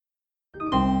Sing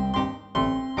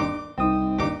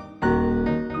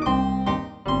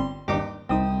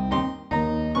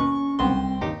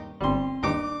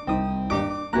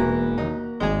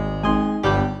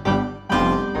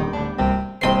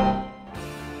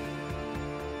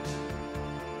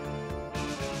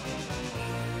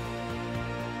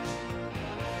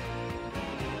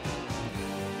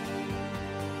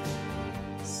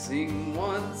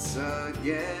once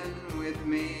again with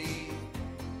me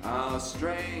our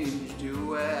strange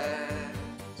duet.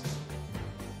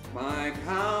 My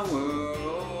power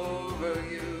over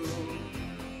you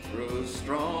grows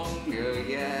stronger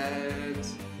yet.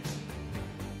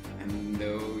 And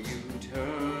though you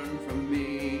turn from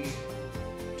me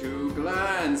to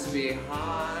glance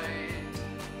behind,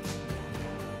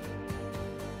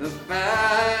 the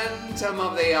Phantom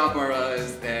of the Opera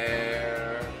is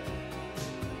there.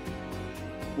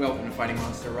 Welcome to Fighting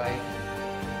Monster, right?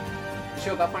 The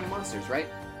show about fighting monsters, right?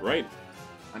 Right.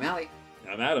 I'm Allie.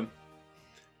 I'm Adam.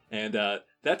 And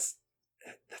that's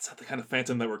not the kind of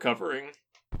Phantom that we're covering.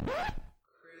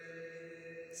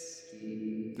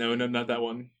 No, not that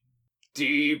one.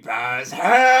 Deep as hell!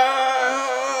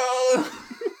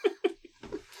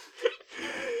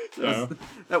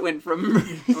 That went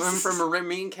from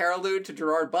Ramin Carolou to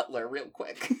Gerard Butler real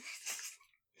quick.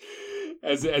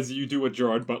 As you do what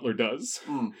Gerard Butler does,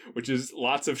 which is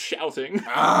lots of shouting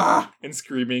and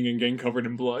screaming and getting covered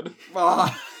in blood.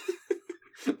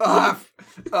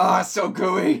 So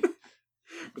gooey.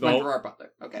 Gerard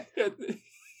Butler. Okay.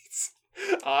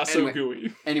 So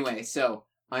gooey. Anyway, so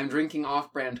I'm drinking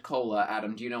off-brand cola.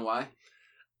 Adam, do you know why?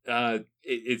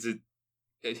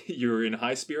 You're in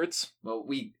high spirits? Well,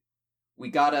 we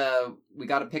gotta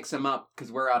pick some up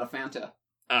because we're out of Fanta.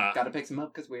 Gotta pick some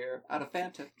up because we're out of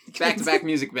Fanta. Back-to-back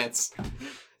music bits.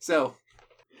 So,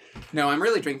 no, I'm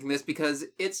really drinking this because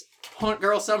it's Haunt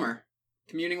Girl Summer.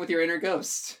 Communing with your inner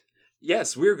ghost.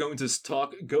 Yes, we're going to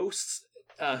talk ghosts,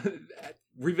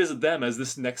 revisit them as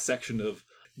this next section of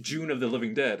June of the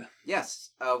Living Dead.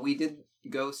 Yes, we did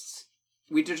ghosts.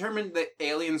 We determined that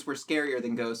aliens were scarier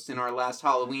than ghosts in our last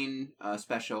Halloween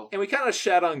special. And we kind of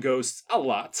shat on ghosts a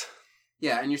lot.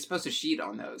 Yeah, and you're supposed to sheet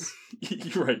on those.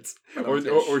 Right.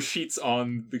 Or sheets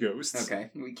on the ghosts.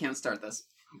 Okay, we can't start this.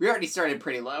 We already started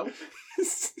pretty low.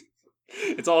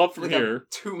 It's all up from here. A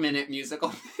 2-minute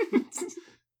musical.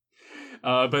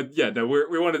 But yeah, no,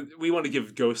 we want to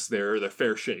give ghosts their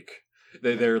fair shake.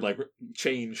 Their like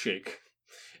chain shake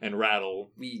and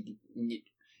rattle.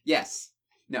 Yes.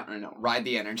 No. Ride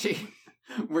the energy.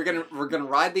 We're gonna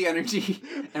ride the energy,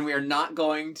 and we are not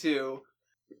going to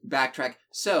backtrack.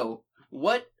 So,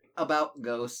 what about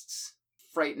ghosts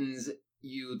frightens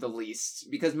you the least?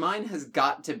 Because mine has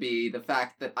got to be the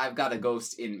fact that I've got a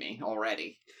ghost in me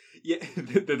already. Yeah,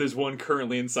 that there's one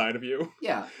currently inside of you.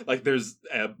 Yeah. Like there's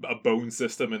a bone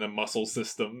system and a muscle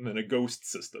system and a ghost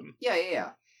system.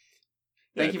 Yeah.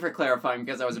 Thank you for clarifying,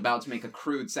 because I was about to make a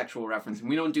crude sexual reference, and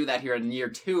we don't do that here in year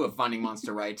 2 of Finding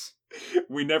Monster Right.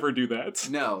 We never do that.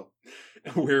 No.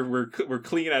 We're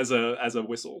clean as a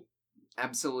whistle.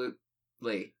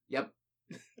 Absolutely. Yep.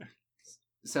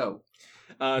 So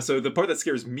the part that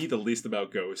scares me the least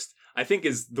about ghosts, I think,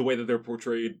 is the way that they're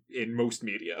portrayed in most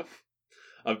media,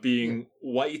 of being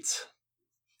white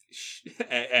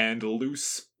and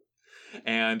loose,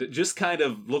 and just kind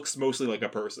of looks mostly like a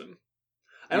person.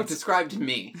 You've described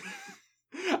me.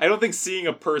 I don't think seeing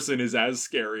a person is as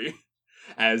scary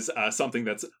as something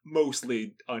that's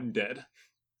mostly undead.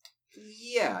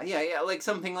 Yeah, like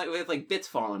something like with like bits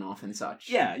falling off and such.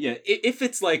 Yeah. If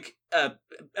it's like,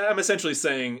 I'm essentially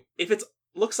saying, if it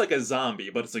looks like a zombie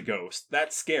but it's a ghost,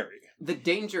 that's scary. The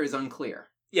danger is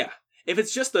unclear. Yeah, if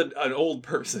it's just an old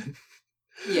person,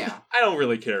 yeah, I don't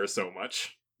really care so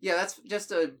much. Yeah, that's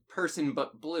just a person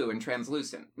but blue and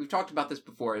translucent. We've talked about this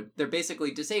before. They're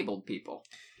basically disabled people.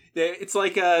 It's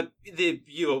like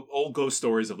old ghost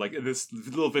stories of like this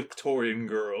little Victorian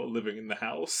girl living in the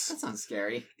house. That sounds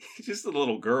scary. Just a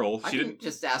little girl. She didn't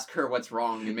just ask her what's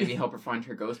wrong and maybe help her find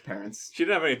her ghost parents. She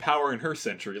didn't have any power in her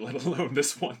century, let alone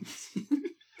this one.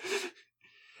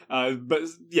 But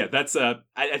yeah, that's I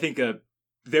think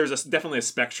there's definitely a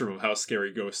spectrum of how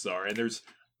scary ghosts are, and there's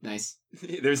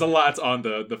a lot on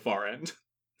the far end,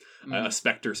 a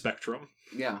specter spectrum.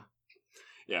 Yeah.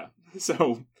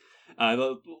 So.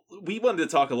 We wanted to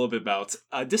talk a little bit about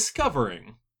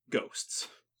discovering ghosts.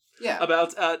 Yeah.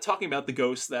 About talking about the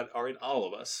ghosts that are in all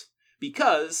of us.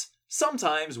 Because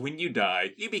sometimes when you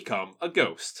die, you become a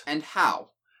ghost. And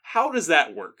how? How does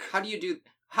that work? How do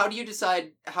you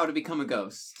decide how to become a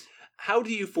ghost? How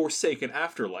do you forsake an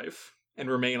afterlife and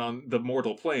remain on the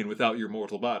mortal plane without your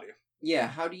mortal body? Yeah,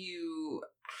 how do you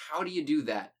do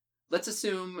that? let's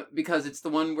assume, because it's the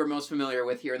one we're most familiar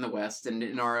with here in the West and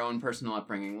in our own personal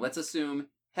upbringing, let's assume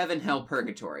heaven, hell,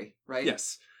 purgatory, right?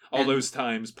 Yes. All those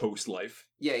times post-life.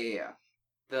 Yeah.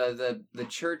 The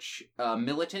church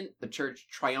militant, the church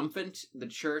triumphant, the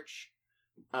church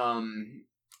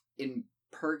in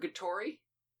purgatory,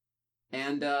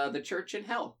 and the church in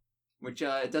hell, which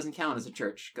it doesn't count as a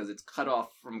church because it's cut off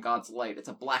from God's light. It's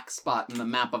a black spot in the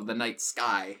map of the night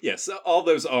sky. Yes, all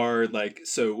those are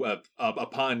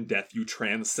upon death you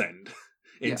transcend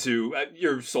into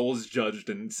your soul is judged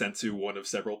and sent to one of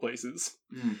several places.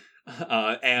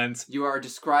 And you are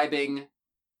describing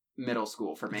middle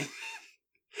school for me.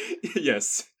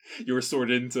 Yes, you were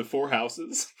sorted into 4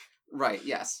 houses. Right,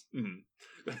 yes.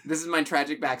 This is my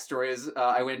tragic backstory is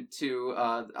I went to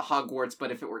Hogwarts,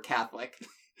 but if it were Catholic.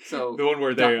 So the one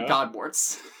where they...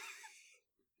 Godwarts.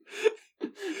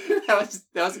 that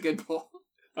was a good pull.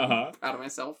 Uh-huh. Proud of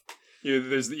myself. Yeah,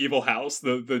 there's the evil house,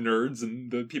 the nerds,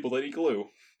 and the people that eat glue.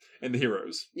 And the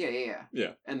heroes. Yeah.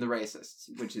 And the racists,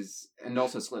 and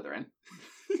also Slytherin.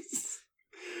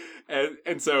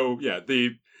 and so, yeah,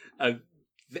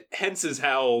 hence is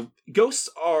how ghosts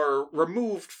are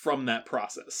removed from that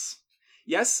process.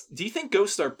 Yes? Do you think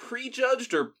ghosts are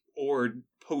prejudged or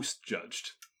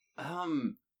post-judged?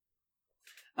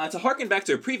 To harken back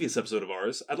to a previous episode of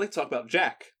ours, I'd like to talk about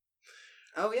Jack.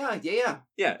 Oh, yeah.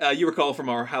 Yeah, you recall from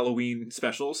our Halloween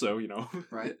special, so,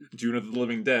 right. June of the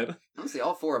Living Dead. Honestly,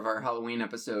 all 4 of our Halloween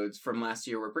episodes from last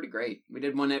year were pretty great. We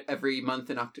did one every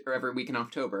month or every week in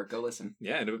October. Go listen.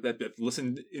 Yeah, and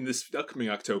listen in this upcoming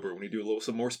October when we do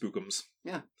some more spookums.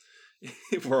 Yeah.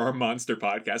 For our monster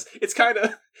podcast. It's kind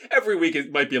of, every week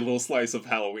it might be a little slice of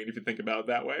Halloween if you think about it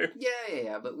that way.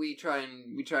 Yeah, but we try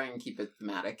and keep it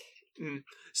thematic.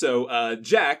 So,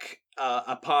 Jack,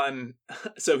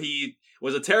 so he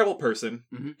was a terrible person,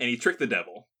 and he tricked the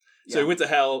devil. So he went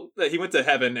to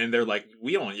heaven, and they're like,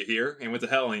 we don't want you here. And he went to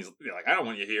hell, and he's like, I don't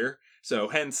want you here. So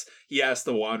hence, he asked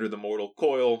to wander the mortal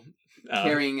coil.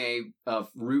 Carrying a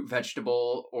root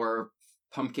vegetable or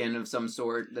pumpkin of some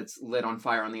sort that's lit on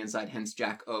fire on the inside, hence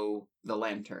Jack O, the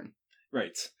lantern.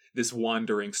 Right. This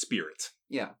wandering spirit.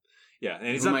 Yeah. Yeah.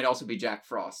 And he might also be Jack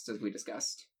Frost, as we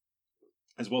discussed.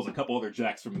 As well as a couple other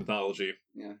Jacks from mythology.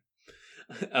 Yeah.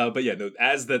 But yeah, no,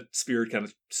 as the spirit kind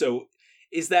of... So,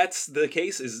 is that the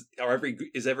case? Is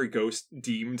every ghost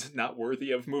deemed not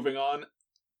worthy of moving on?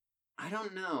 I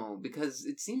don't know, because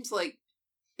it seems like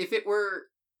if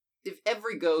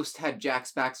every ghost had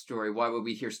Jack's backstory, why would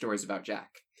we hear stories about Jack?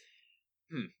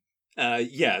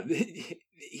 Yeah,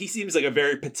 he seems like a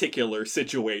very particular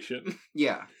situation.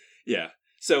 Yeah. Yeah.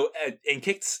 So, and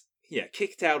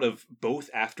kicked out of both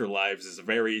afterlives is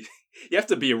you have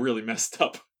to be really messed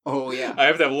up. Oh, yeah. I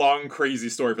have to have a long, crazy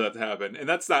story for that to happen. And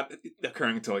that's not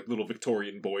occurring to, little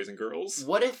Victorian boys and girls.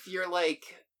 What if you're, like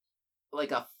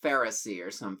a Pharisee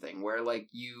or something, where,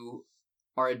 you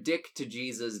are a dick to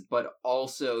Jesus, but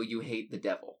also you hate the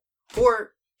devil?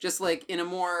 Or, just, in a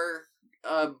more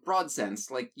broad sense,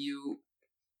 you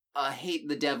hate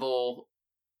the devil,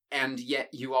 and yet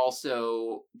you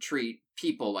also treat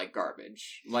people like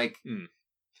garbage.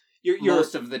 You're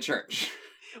most of the church.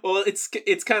 Well, it's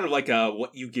kind of like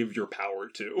what you give your power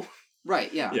to.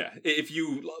 Right, yeah. Yeah, if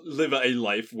you live a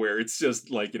life where it's just,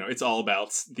 it's all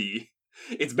about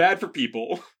it's bad for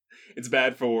people, it's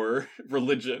bad for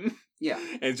religion. Yeah.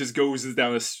 And it just goes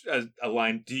down a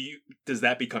line. Does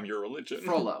that become your religion?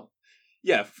 Frollo.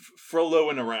 Yeah, Frollo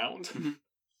and around. Mm-hmm.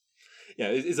 Yeah,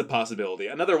 it is a possibility.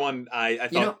 Another one I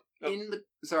thought... in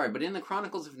the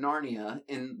Chronicles of Narnia,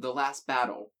 in the last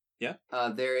battle,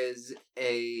 there is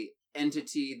a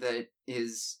entity that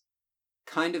is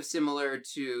kind of similar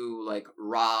to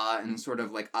Ra and sort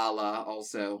of like Allah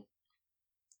also,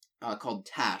 called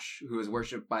Tash, who is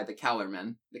worshipped by the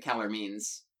Calormen, the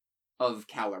Calormenes of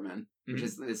Calormen, which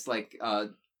is this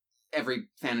every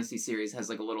fantasy series has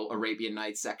a little Arabian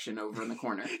Nights section over in the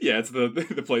corner. Yeah, it's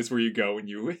the place where you go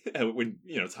when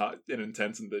it's hot and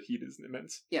intense and the heat is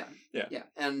immense. Yeah.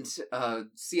 And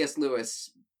C.S.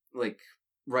 Lewis,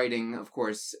 writing, of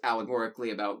course,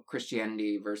 allegorically about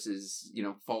Christianity versus,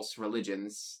 false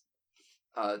religions.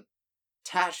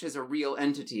 Tash is a real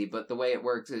entity, but the way it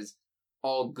works is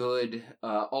all good,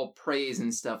 all praise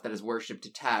and stuff that is worshipped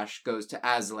to Tash goes to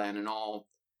Aslan, and all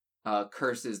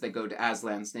curses that go to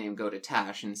Aslan's name go to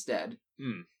Tash instead.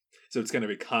 So it's going to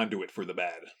be conduit for the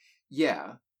bad.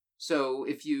 Yeah. So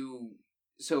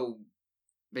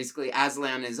basically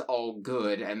Aslan is all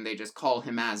good, and they just call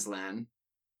him Aslan.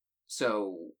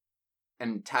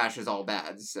 And Tash is all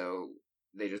bad, so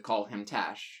they just call him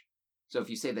Tash. So if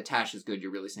you say that Tash is good,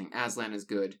 you're really saying Aslan is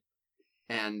good.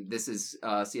 And this is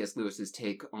C.S. Lewis's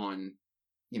take on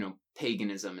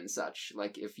paganism and such.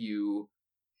 Like, if you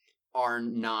are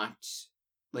not,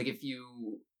 like, if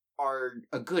you are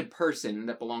a good person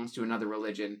that belongs to another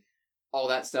religion, all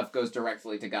that stuff goes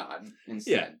directly to God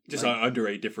instead. Yeah, just under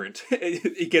a different...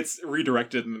 it gets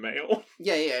redirected in the mail.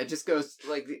 Yeah, it just goes,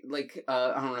 I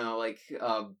don't know, like,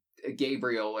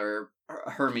 Gabriel or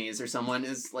Hermes or someone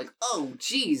is like, oh,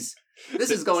 geez,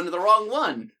 this is going to the wrong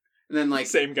one. And then, like...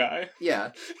 Same guy.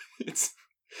 Yeah.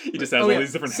 He just has all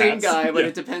these different hats. Same guy, but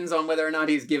it depends on whether or not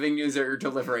he's giving news or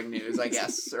delivering news, I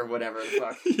guess, or whatever the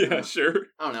fuck. Yeah, sure.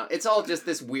 I don't know. It's all just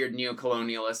this weird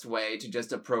neo-colonialist way to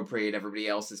just appropriate everybody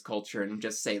else's culture and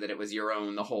just say that it was your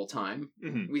own the whole time.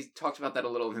 Mm-hmm. We talked about that a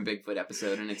little in the Bigfoot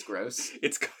episode, and it's gross.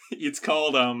 It's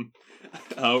called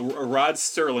Rod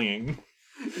Sterlinging.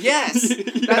 Yes,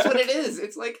 that's what it is.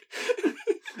 It's like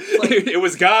it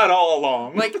was God all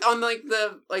along. Like on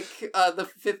the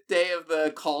fifth day of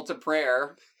the call to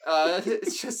prayer,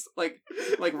 it's just like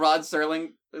Rod Serling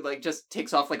just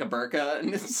takes off like a burqa,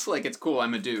 and it's like, it's cool.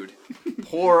 I'm a dude.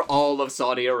 Pour all of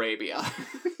Saudi Arabia.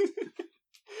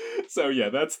 So yeah,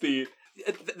 that's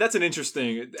an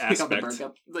interesting aspect. Pick up the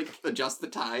burqa, like adjust the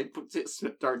tide,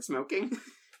 start smoking.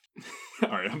 All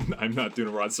right, I'm not doing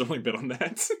a Rod Serling bit on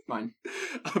that. Fine.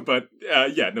 But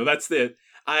that's it.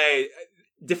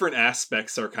 Different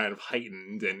aspects are kind of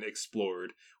heightened and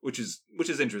explored, which is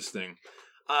interesting.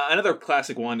 Another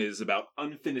classic one is about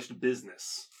unfinished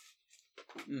business.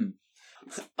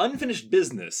 Unfinished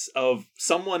business of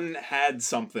someone had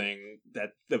something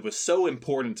that was so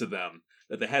important to them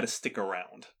that they had to stick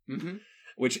around. Mm-hmm.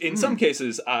 Which in some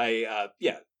cases, I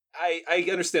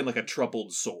understand, like a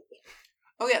troubled soul.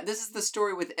 Oh yeah, this is the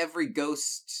story with every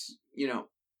ghost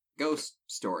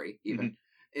story, even. Mm-hmm.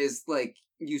 Is like,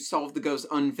 you solve the ghost's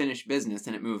unfinished business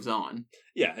and it moves on.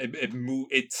 Yeah,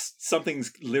 it's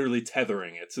something's literally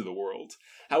tethering it to the world.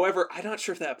 However, I'm not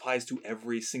sure if that applies to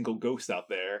every single ghost out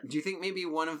there. Do you think maybe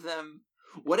one of them...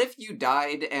 What if you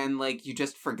died and, like, you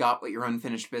just forgot what your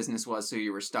unfinished business was, so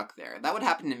you were stuck there? That would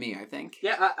happen to me, I think.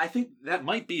 Yeah, I think that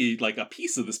might be, like, a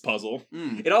piece of this puzzle.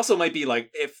 It also might be, like,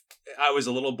 if I was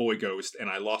a little boy ghost and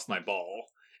I lost my ball,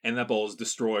 and that ball is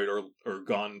destroyed or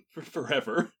gone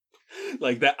forever,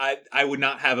 like, that I would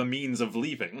not have a means of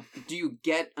leaving. Do you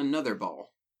get another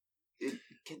ball?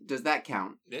 Does that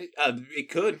count? It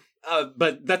could.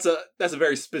 But that's a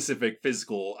very specific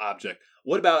physical object.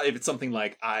 What about if it's something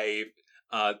like I...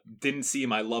 didn't see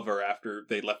my lover after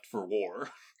they left for war,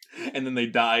 and then they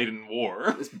died in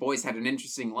war. This boy's had an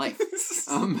interesting life.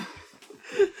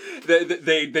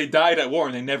 They died at war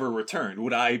and they never returned.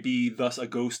 Would I be thus a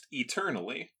ghost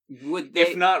eternally? Would they...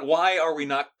 If not, why are we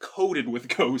not coated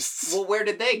with ghosts? Well, where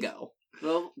did they go?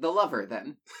 Well, the lover,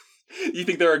 then. You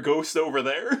think there are ghosts over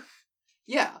there?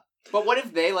 Yeah. But what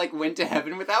if they, like, went to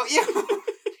heaven without you?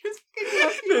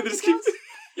 They just keep...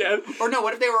 Yeah. Or no,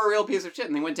 what if they were a real piece of shit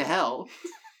and they went to hell?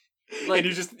 Like,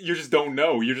 and you just don't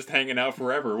know. You're just hanging out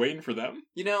forever, waiting for them.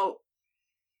 You know,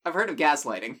 I've heard of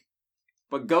gaslighting,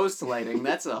 but ghost lighting,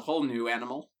 that's a whole new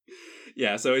animal.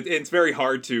 Yeah, so it's very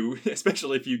hard to,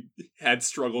 especially if you had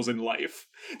struggles in life,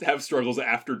 to have struggles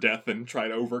after death and try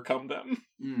to overcome them.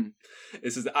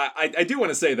 I do want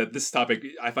to say that this topic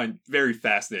I find very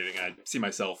fascinating. I see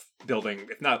myself building,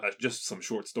 if not just some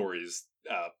short stories,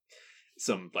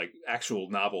 some like actual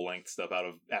novel length stuff out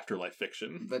of afterlife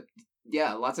fiction. But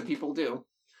yeah, lots of people do.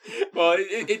 Well,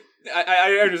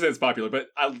 I understand it's popular, but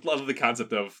I love the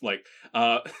concept of like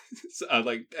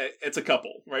it's a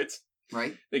couple, right?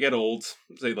 Right. They get old.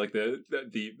 Say like the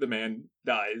man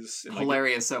dies. In,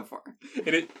 hilarious so far.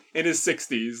 In his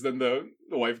 60s, then the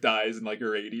wife dies in like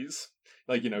her 80s.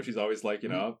 Like, she's always like,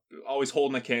 always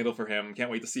holding a candle for him.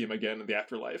 Can't wait to see him again in the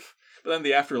afterlife. But then in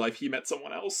the afterlife, he met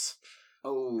someone else.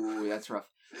 Oh, that's rough.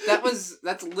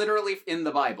 That's literally in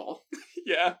the Bible.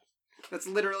 Yeah. That's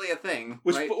literally a thing.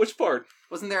 Which part?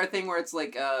 Wasn't there a thing where it's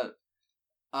like,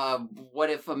 what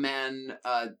if a man,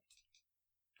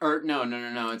 or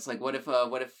no. It's like, what if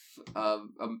a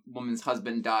woman's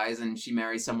husband dies and she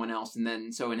marries someone else, and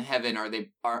then so in heaven are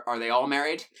they all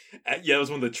married? Yeah, that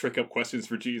was one of the trick up questions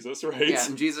for Jesus, right? Yeah,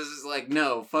 and Jesus is like,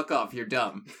 no, fuck off, you're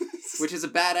dumb, which is a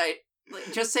bad idea.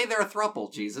 Like, just say they're a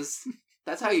throuple, Jesus.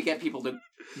 That's how you get people to...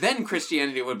 Then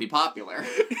Christianity would be popular.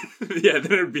 Yeah,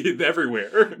 then it would be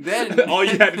everywhere. Then all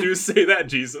you had to do is say that,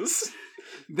 Jesus.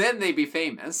 Then they'd be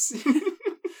famous.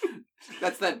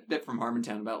 That's that bit from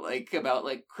Harmontown about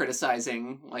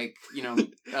criticizing,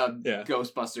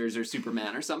 Ghostbusters or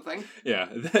Superman or something. Yeah,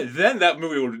 then that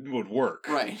movie would work.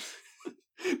 Right.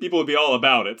 People would be all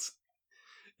about it.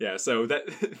 Yeah, so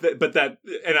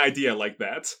an idea like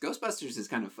that. Ghostbusters is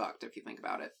kind of fucked if you think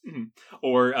about it. Mm-hmm.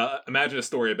 Or imagine a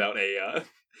story about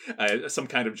some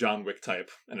kind of John Wick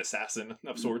type, an assassin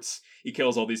of sorts. He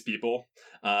kills all these people.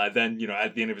 Then,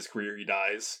 at the end of his career, he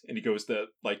dies, and he goes to,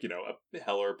 a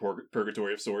hell or a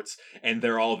purgatory of sorts, and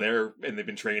they're all there, and they've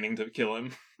been training to kill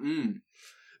him.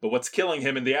 But what's killing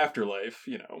him in the afterlife,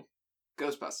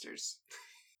 Ghostbusters.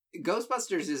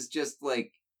 Ghostbusters is just,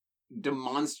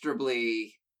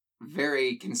 demonstrably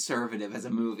very conservative as a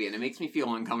movie, and it makes me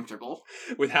feel uncomfortable.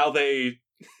 With how they...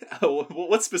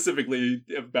 what specifically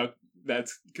about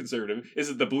that's conservative? Is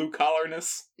it the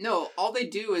blue-collarness? No, all they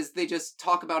do is they just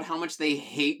talk about how much they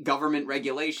hate government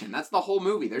regulation. That's the whole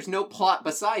movie. There's no plot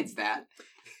besides that.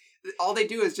 All they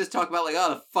do is just talk about,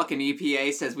 the fucking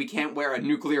EPA says we can't wear a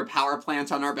nuclear power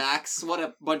plant on our backs. What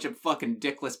a bunch of fucking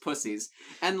dickless pussies.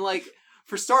 And,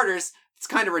 for starters, it's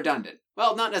kind of redundant.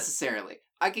 Well, not necessarily.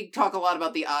 I could talk a lot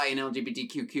about the I in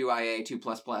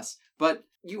LGBTQIA2++, but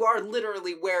you are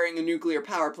literally wearing a nuclear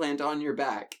power plant on your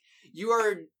back. You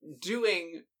are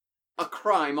doing a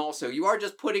crime also. You are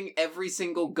just putting every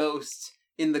single ghost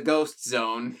in the ghost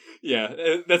zone.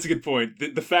 Yeah, that's a good point.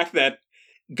 The fact that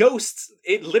ghosts,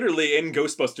 literally in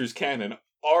Ghostbusters canon,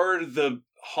 are the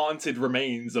haunted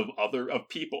remains of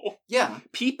people. Yeah.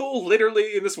 People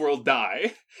literally in this world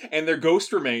die, and their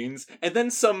ghost remains, and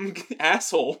then some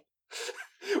asshole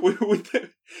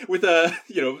with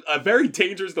a very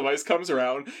dangerous device comes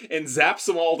around and zaps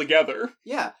them all together.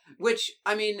 Yeah, which,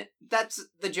 that's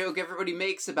the joke everybody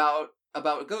makes about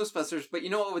Ghostbusters, but you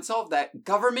know what would solve that?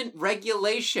 Government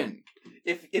regulation.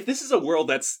 If this is a world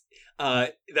that's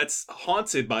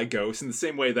haunted by ghosts in the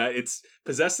same way that it's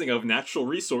possessing of natural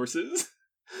resources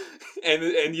and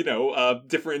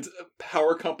different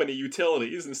power company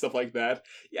utilities and stuff like that,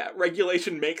 yeah,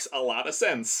 regulation makes a lot of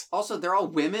sense. Also, they're all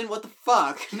women? What the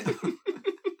fuck?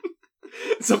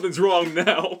 Something's wrong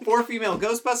now. 4 female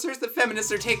Ghostbusters, the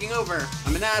feminists are taking over.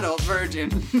 I'm an adult virgin.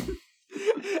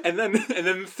 And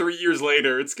then 3 years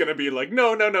later, it's gonna be like,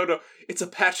 no. It's a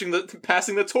passing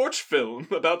the torch film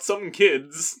about some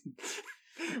kids.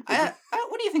 What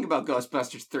do you think about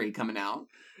Ghostbusters 3 coming out?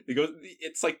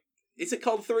 It's like, is it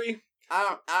called 3?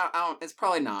 I don't. It's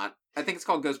probably not. I think it's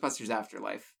called Ghostbusters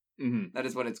Afterlife. Mm-hmm. That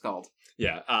is what it's called.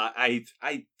 Yeah, I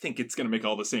think it's gonna make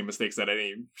all the same mistakes that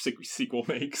any sequel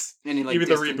makes. Even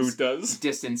the reboot does.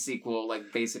 Distant sequel,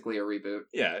 basically a reboot.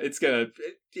 Yeah,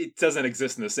 it doesn't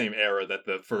exist in the same era that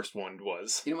the first one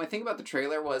was. My thing about the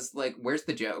trailer was, where's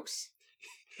the jokes?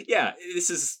 Yeah, this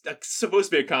is supposed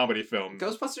to be a comedy film.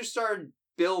 Ghostbusters starred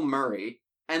Bill Murray,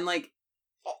 and,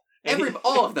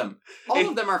 all of them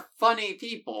are funny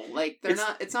people.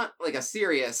 It's not a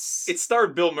serious... It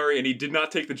starred Bill Murray, and he did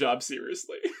not take the job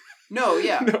seriously. No,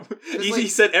 yeah. No. He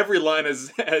said every line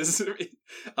as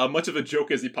much of a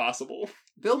joke as he possible.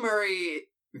 Bill Murray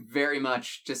very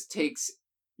much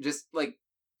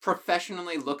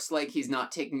professionally looks like he's not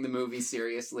taking the movie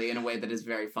seriously in a way that is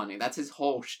very funny. That's his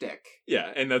whole shtick.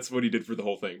 Yeah, and that's what he did for the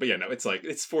whole thing. But yeah, no, it's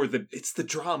the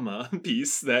drama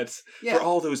piece that for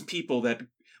all those people that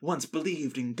once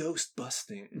believed in ghost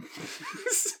busting.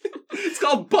 It's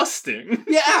called busting.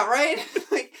 Yeah, right?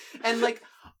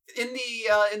 In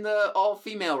the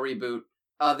all-female reboot,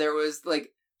 there was,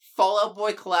 Fall Out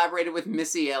Boy collaborated with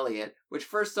Missy Elliott, which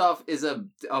first off is a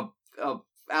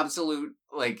absolute,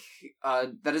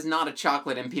 that is not a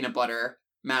chocolate and peanut butter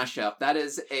mashup. That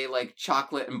is a,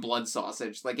 chocolate and blood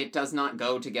sausage. It does not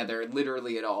go together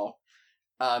literally at all.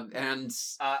 The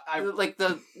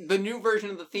new version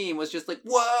of the theme was just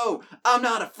whoa, I'm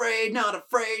not afraid, not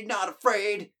afraid, not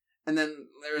afraid. And then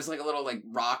there's a little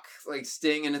rock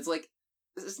sting, and it's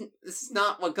this is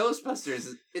not what Ghostbusters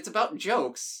is. It's about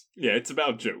jokes. Yeah, it's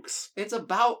about jokes. It's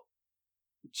about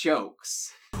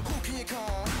jokes. Who can you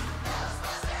call?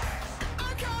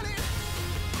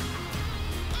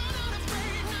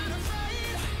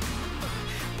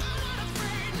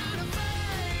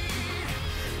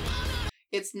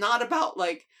 It's not about,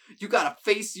 you gotta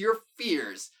face your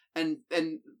fears and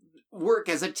work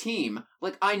as a team.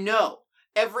 I know.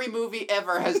 Every movie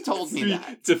ever has told me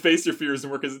that. To face your fears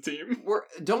and work as a team.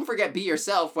 Don't forget Be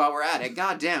Yourself while we're at it.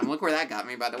 God damn, look where that got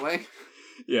me, by the way.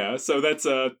 Yeah, so that's,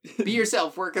 Be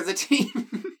yourself, work as a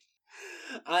team.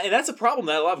 And that's a problem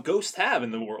that a lot of ghosts have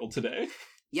in the world today.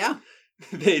 Yeah.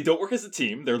 They don't work as a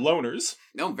team. They're loners.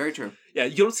 No, very true. Yeah,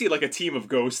 you don't see a team of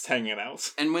ghosts hanging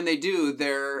out. And when they do,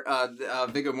 they're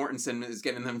Viggo Mortensen is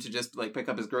getting them to just pick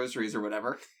up his groceries or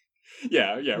whatever.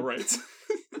 Yeah, right.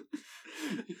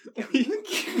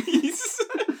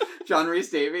 John Rhys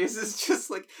Davies is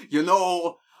just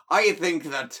I think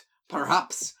that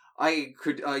perhaps I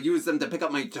could use them to pick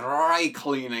up my dry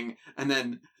cleaning. And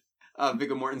then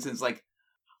Viggo Mortensen's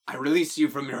I release you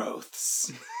from your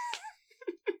oaths.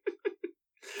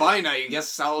 Fine, I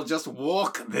guess I'll just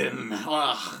walk then.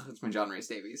 Ugh, that's my John Rhys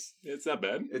Davies. It's not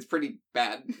bad. It's pretty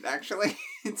bad, actually.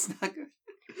 It's not good.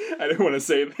 I didn't want to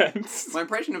say that. My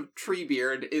impression of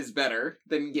Treebeard is better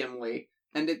than Gimli,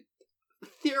 and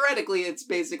theoretically it's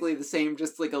basically the same,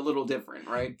 just like a little different,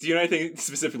 right? Do you know anything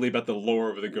specifically about the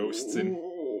lore of the ghosts in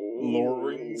Lore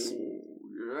Rings?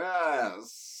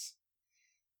 Yes.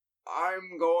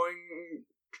 I'm going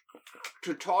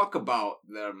to talk about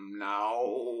them now.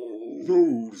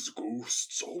 Those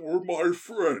ghosts are my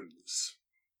friends.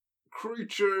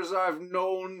 Creatures I've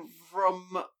known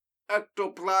from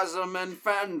ectoplasm and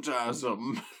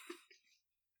phantasm.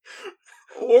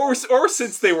 or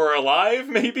since they were alive,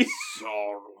 maybe?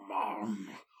 Saruman,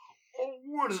 a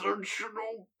wizard should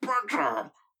know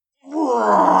better.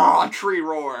 Roar, tree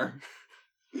roar.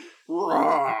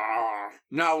 Roar.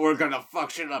 Now we're gonna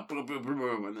fuck shit up. And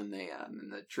then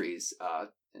and the trees,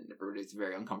 and everybody's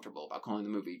very uncomfortable about calling the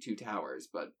movie Two Towers,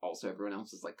 but also everyone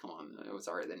else is like, come on, it was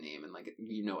already the name, and like,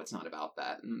 it's not about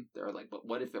that. And they're like, but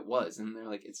what if it was? And they're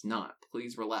like, it's not.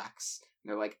 Please relax.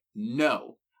 And they're like,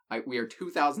 no. We are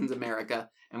 2000s America,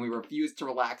 and we refuse to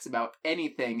relax about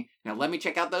anything. Now let me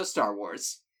check out those Star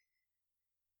Wars.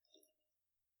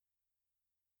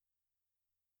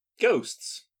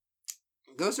 Ghosts.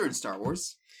 Ghosts are in Star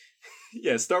Wars.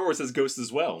 Yeah, Star Wars has ghosts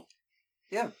as well.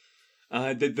 Yeah.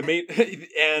 The main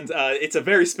and it's a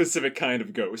very specific kind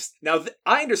of ghost. Now,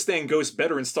 I understand ghosts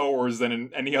better in Star Wars than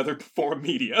in any other form of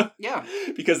media. Yeah,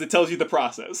 because it tells you the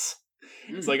process.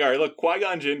 It's like, all right, look,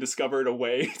 Qui-Gon Jinn discovered a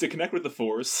way to connect with the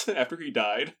Force after he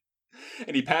died,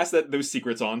 and he passed those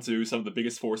secrets on to some of the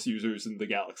biggest Force users in the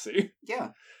galaxy. Yeah,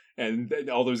 and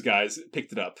all those guys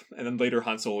picked it up, and then later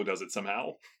Han Solo does it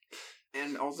somehow.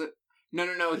 And also. No,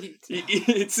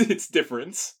 it's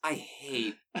different.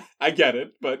 I get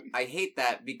it, but I hate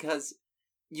that because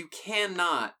you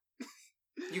cannot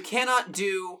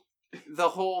do the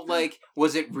whole, like,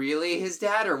 was it really his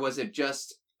dad or was it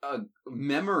just a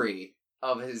memory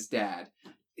of his dad?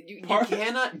 You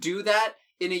cannot do that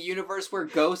in a universe where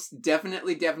ghosts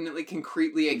definitely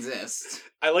concretely exist.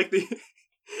 I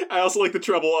also like the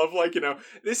trouble of, like,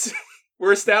 this,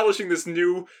 we're establishing this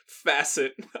new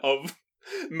facet of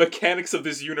mechanics of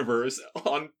this universe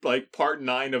on, like, part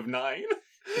 9 of 9.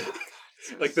 Oh,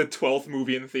 like the 12th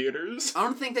movie in theaters.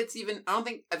 I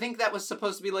think that was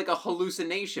supposed to be like a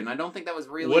hallucination. I don't think that was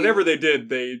really... Whatever they did,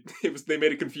 they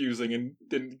made it confusing and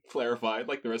didn't clarify it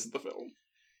like the rest of the film.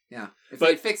 Yeah. If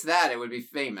they fixed that, it would be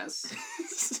famous.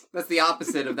 That's the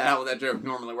opposite of how that joke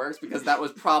normally works, because that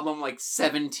was problem like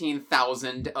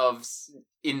 17,000 of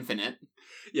Infinite.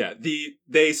 Yeah,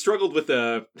 they struggled with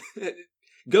the...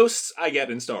 Ghosts, I get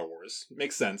in Star Wars.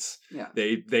 Makes sense. Yeah.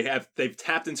 They've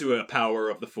tapped into a power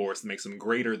of the Force that makes them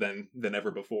greater than ever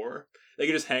before. They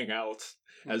can just hang out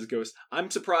as ghosts.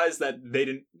 I'm surprised that they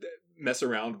didn't mess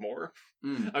around more.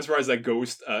 I'm surprised that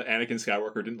ghost Anakin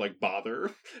Skywalker didn't, like,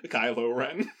 bother Kylo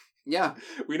Ren. Yeah.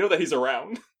 We know that he's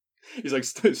around. He's like,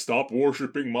 stop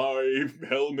worshipping my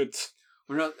helmet.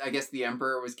 Well, no, I guess the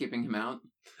Emperor was keeping him out.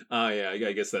 Yeah,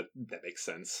 I guess that makes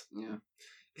sense. Yeah.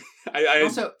 I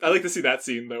like to see that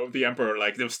scene, though, of the Emperor,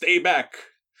 like, no, stay back.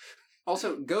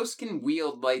 Also, ghosts can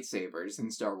wield lightsabers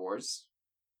in Star Wars,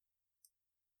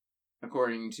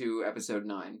 according to Episode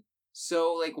 9.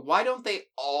 So, like, why don't they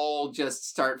all just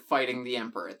start fighting the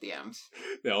Emperor at the end?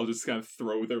 They all just kind of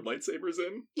throw their lightsabers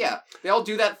in? Yeah, they all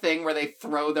do that thing where they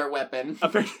throw their weapon.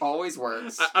 Always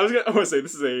works. I want to say,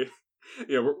 this is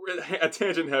we're a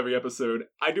tangent-heavy episode.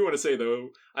 I do want to say, though,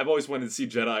 I've always wanted to see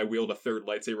Jedi wield a third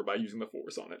lightsaber by using the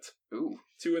Force on it. Ooh.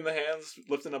 2 in the hands,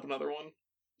 lifting up another one.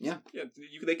 Yeah. Yeah,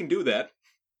 they can do that.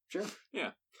 Sure.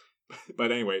 Yeah.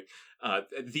 But anyway,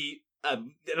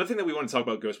 another thing that we want to talk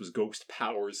about Ghost was ghost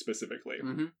powers, specifically.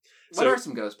 Mm-hmm. What are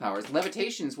some ghost powers?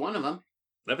 Levitation's one of them.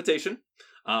 Levitation.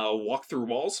 Walk through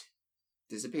walls.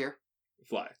 Disappear.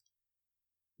 Fly.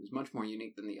 He was much more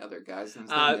unique than the other guys. And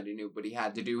that he knew what he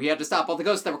had to do. He had to stop all the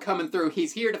ghosts that were coming through.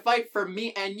 He's here to fight for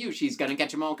me and you. She's gonna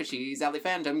catch them all because she's Ellie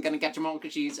Phantom. Gonna catch them all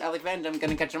because she's Ellie Phantom.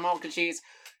 Gonna catch them all because she's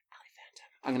Ellie Phantom.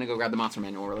 I'm gonna go grab the monster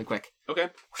manual really quick. Okay.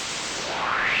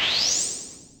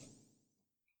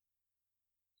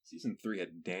 Season 3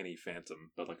 had Danny Phantom,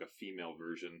 but like a female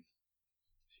version.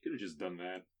 She could have just done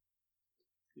that.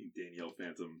 I think Danielle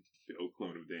Phantom, the old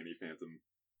clone of Danny Phantom.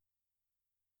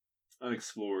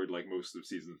 Unexplored like most of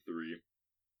Season 3.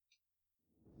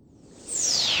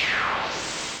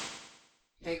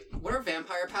 Hey, what are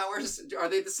vampire powers? Are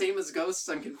they the same as ghosts?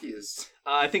 I'm confused.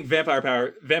 I think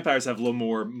vampires have a little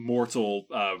more mortal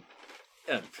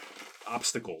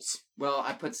obstacles. Well,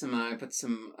 I put some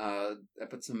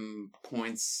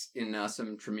points in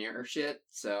some Tremere shit,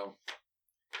 so,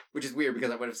 which is weird because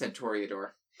I would have said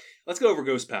Toreador. Let's go over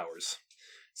ghost powers.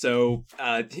 So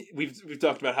we've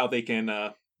talked about how they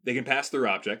can pass through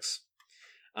objects.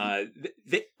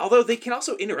 Although they can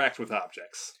also interact with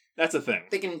objects. That's a thing.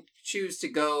 They can choose to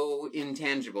go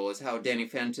intangible, is how Danny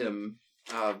Phantom,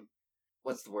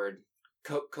 what's the word?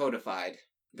 Codified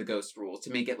the ghost rules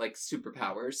to make it like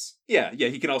superpowers. Yeah,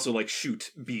 he can also like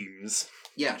shoot beams.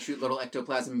 Yeah, shoot little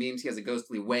ectoplasm beams. He has a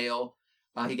ghostly whale.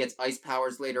 He gets ice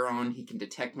powers later on. He can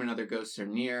detect when other ghosts are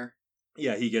near.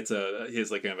 Yeah, he gets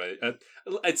his like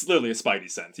it's literally a Spidey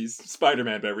sense. He's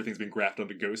Spider-Man, but everything's been grafted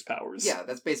onto ghost powers. Yeah,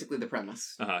 that's basically the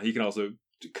premise. He can also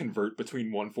convert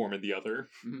between one form and the other.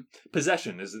 Mm-hmm.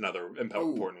 Possession is another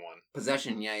important one.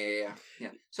 Possession, yeah.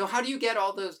 So how do you get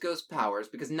all those ghost powers?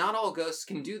 Because not all ghosts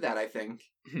can do that, I think.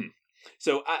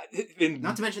 So,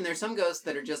 not to mention, there's some ghosts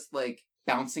that are just like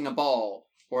bouncing a ball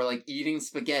or like eating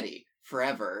spaghetti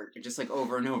forever, just like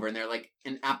over and over, and they're like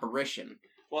an apparition.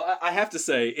 Well, I have to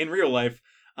say, in real life,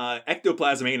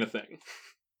 ectoplasm ain't a thing.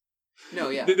 No,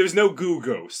 yeah. There's no goo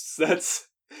ghosts.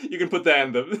 You can put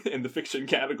that in the fiction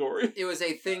category. It was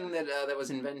a thing that was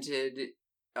invented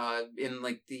in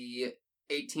like the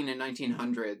 18 and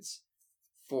 1900s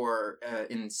for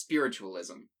in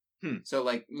spiritualism. So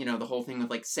like, the whole thing with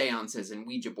like seances and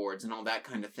Ouija boards and all that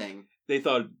kind of thing. They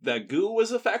thought that goo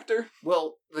was a factor?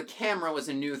 Well, the camera was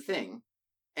a new thing.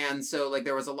 And so like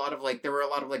there were a lot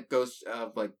of ghost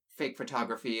like fake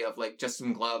photography of like just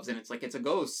some gloves, and it's like it's a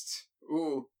ghost.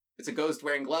 Ooh, it's a ghost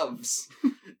wearing gloves.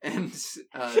 and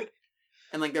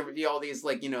like there would be all these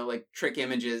like like trick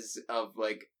images of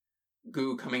like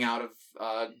goo coming out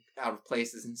of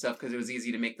places and stuff because it was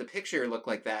easy to make the picture look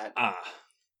like that.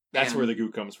 That's where the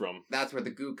goo comes from. That's where the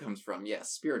goo comes from, yes.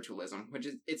 Spiritualism, which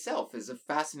itself is a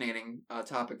fascinating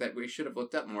topic that we should have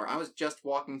looked up more. I was just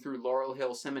walking through Laurel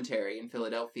Hill Cemetery in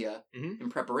Philadelphia in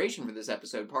preparation for this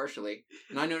episode, partially,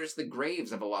 and I noticed the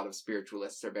graves of a lot of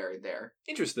spiritualists are buried there.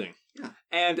 Interesting. Yeah.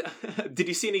 And did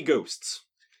you see any ghosts?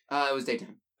 It was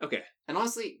daytime. Okay. And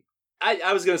honestly...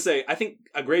 I was going to say, I think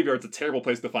a graveyard's a terrible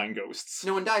place to find ghosts.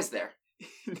 No one dies there.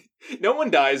 No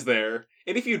one dies there,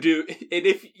 and if you do, and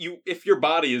if your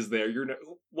body is there,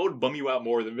 what would bum you out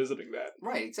more than visiting that?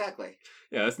 Right, exactly.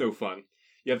 Yeah, that's no fun.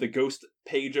 You have the ghost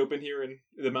page open here in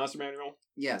the Monster Manual?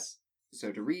 Yes.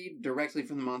 So to read directly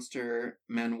from the Monster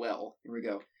Manual, here we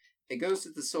go. A ghost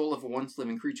is the soul of a once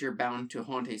living creature bound to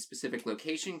haunt a specific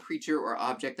location, creature, or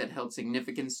object that held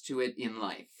significance to it in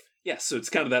life. Yes, so it's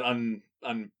kind of that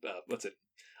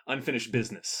unfinished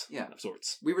business of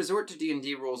sorts. We resort to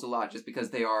D&D rules a lot just because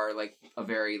they are like a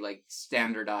very like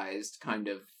standardized kind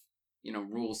of,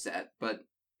 rule set, but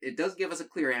it does give us a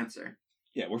clear answer.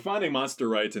 Yeah, we're finding monster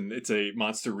rights, and it's a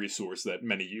monster resource that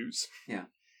many use. Yeah.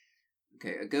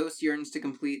 Okay, a ghost yearns to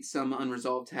complete some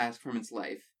unresolved task from its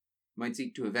life. It might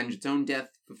seek to avenge its own death,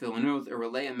 fulfill an oath, or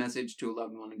relay a message to a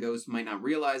loved one. A ghost might not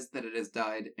realize that it has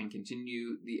died and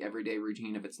continue the everyday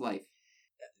routine of its life.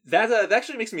 That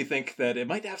actually makes me think that it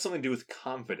might have something to do with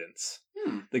confidence.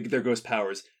 Their ghost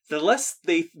powers. The less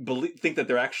they think that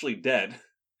they're actually dead,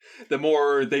 the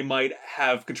more they might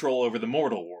have control over the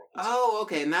mortal world. Oh,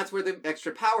 okay, and that's where the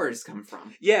extra powers come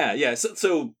from. Yeah.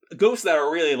 So ghosts that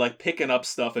are really like picking up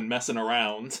stuff and messing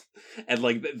around, and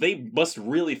like they must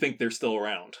really think they're still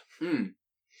around.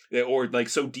 Or like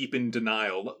so deep in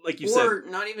denial, like you said. Or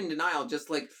not even denial, just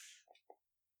like...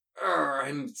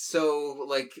 I'm so,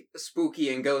 like,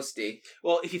 spooky and ghosty.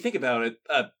 Well, if you think about it,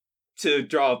 to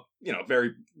draw,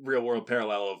 very real-world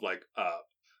parallel of, like,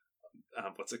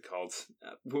 what's it called?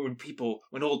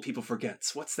 When old people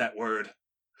forgets. What's that word?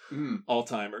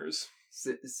 Alzheimer's.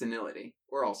 Senility.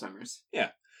 Or Alzheimer's. Yeah.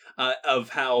 Of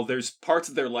how there's parts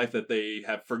of their life that they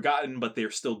have forgotten, but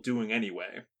they're still doing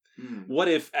anyway. What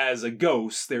if, as a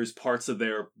ghost, there's parts of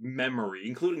their memory,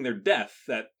 including their death,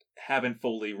 that haven't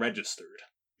fully registered?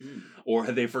 Or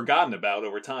have they forgotten about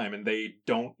over time, and they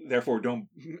don't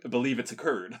believe it's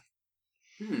occurred.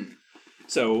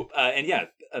 So,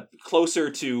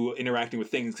 closer to interacting with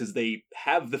things because they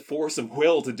have the force of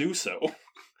will to do so.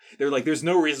 They're like, there's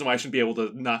no reason why I shouldn't be able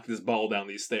to knock this ball down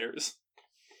these stairs.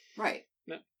 Right.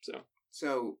 Yeah,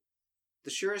 So, the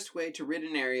surest way to rid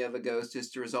an area of a ghost is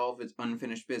to resolve its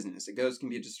unfinished business. A ghost can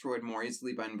be destroyed more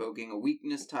easily by invoking a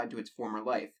weakness tied to its former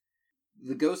life.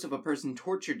 The ghost of a person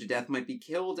tortured to death might be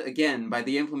killed again by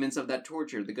the implements of that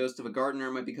torture. The ghost of a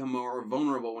gardener might become more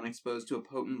vulnerable when exposed to a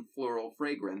potent floral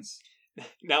fragrance.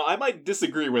 Now, I might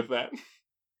disagree with that.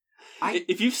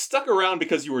 If you've stuck around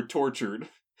because you were tortured,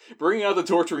 bringing out the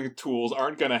torturing tools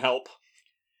aren't going to help.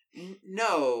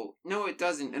 No, it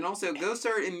doesn't. And also, ghosts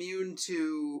are immune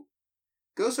to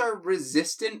Ghosts are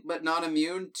resistant but not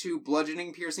immune to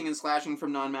bludgeoning, piercing, and slashing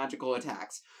from non-magical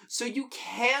attacks. So you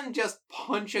can just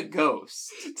punch a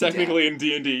ghost. Technically in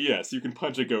D&D, yes, you can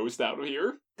punch a ghost out of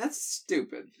here. That's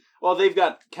stupid. Well, they've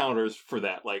got counters for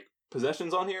that, like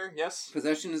possession's on here, yes?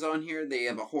 Possession is on here. They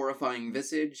have a horrifying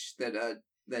visage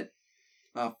that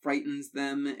frightens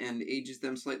them and ages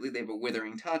them slightly. They have a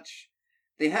withering touch.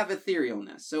 They have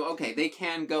etherealness. So, okay, they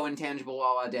can go intangible a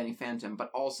la Danny Phantom,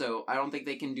 but also, I don't think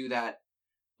they can do that,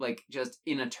 like, just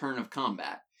in a turn of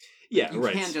combat. Yeah, you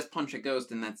right. You can't just punch a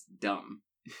ghost, and that's dumb.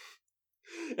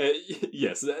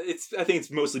 Yes, I think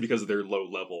it's mostly because of their low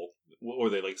level. Or are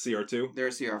they, like, CR2? They're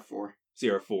CR4.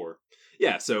 CR4.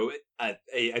 Yeah, so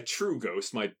a true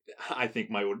ghost would have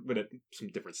some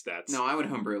different stats. No, I would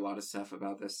homebrew a lot of stuff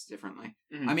about this differently.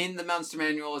 Mm-hmm. I mean, the Monster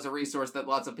Manual is a resource that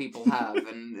lots of people have,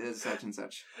 and is such and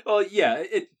such. Well, yeah,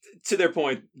 to their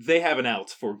point, they have an out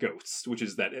for ghosts, which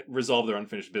is that it resolve their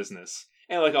unfinished business.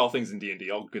 And like all things in D&D,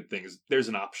 all good things, there's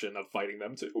an option of fighting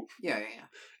them too. Yeah.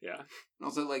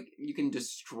 Also, like, you can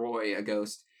destroy a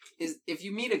ghost. If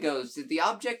you meet a ghost, is the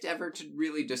object ever to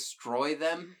really destroy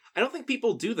them? I don't think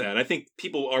people do that. I think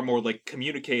people are more like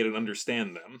communicate and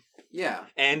understand them. Yeah.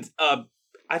 And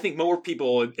I think more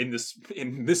people in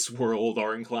this world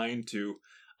are inclined to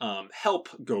help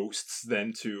ghosts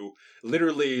than to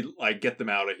literally like get them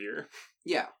out of here.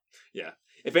 Yeah. Yeah.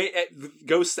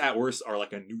 Ghosts at worst are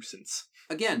like a nuisance.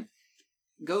 Again,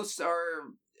 ghosts are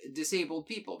disabled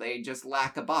people. They just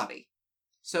lack a body.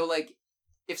 So like,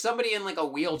 if somebody in like a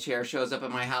wheelchair shows up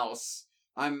at my house,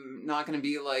 I'm not gonna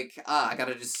be like, I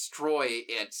gotta destroy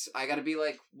it. I gotta be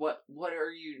like, what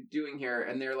are you doing here?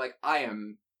 And they're like, I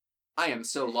am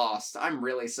so lost. I'm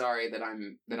really sorry that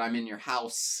I'm in your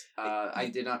house.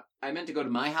 I meant to go to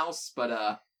my house,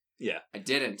 but yeah, I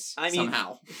didn't.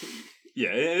 Somehow.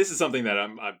 Yeah, this is something that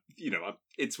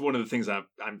it's one of the things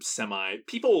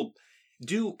people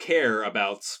do care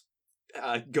about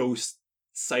ghost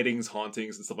sightings,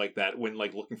 hauntings, and stuff like that when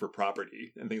like looking for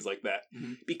property and things like that,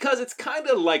 because it's kind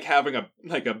of like having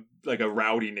a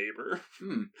rowdy neighbor.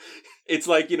 It's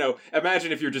like,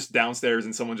 imagine if you're just downstairs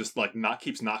and someone just like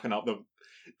keeps knocking out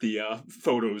the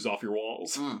photos off your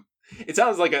walls. It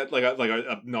sounds like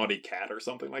a naughty cat or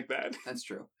something like that. That's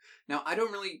true. Now, I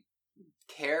don't really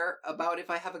care about if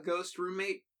I have a ghost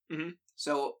roommate.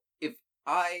 So if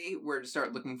I were to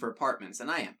start looking for apartments, and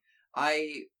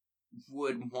I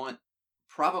would want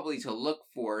probably to look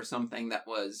for something that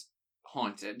was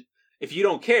haunted. If you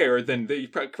don't care, then you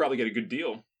probably get a good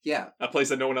deal. Yeah. A place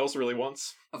that no one else really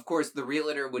wants. Of course, the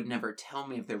realtor would never tell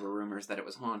me if there were rumors that it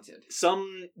was haunted.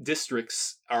 Some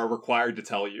districts are required to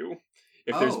tell you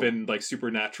if there's been, like,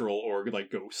 supernatural or, like,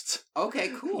 ghosts.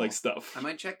 Okay, cool. Like, stuff. I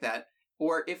might check that.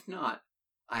 Or, if not,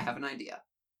 I have an idea.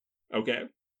 Okay.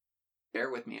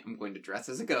 Bear with me. I'm going to dress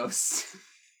as a ghost.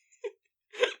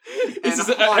 And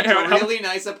haunt a really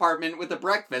nice apartment with a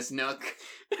breakfast nook.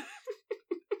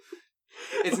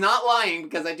 It's not lying,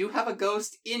 because I do have a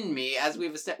ghost in me, as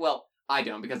we've established. Well, I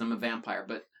don't, because I'm a vampire,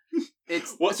 but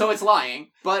so it's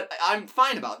lying. But I'm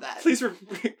fine about that. Please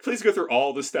go through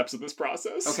all the steps of this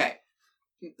process. Okay.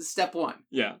 Step 1.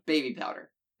 Yeah. Baby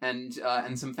powder. And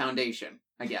some foundation,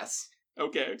 I guess.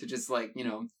 Okay. To just, like,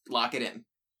 lock it in.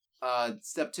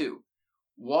 Step 2.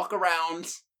 Walk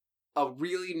around a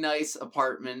really nice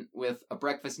apartment with a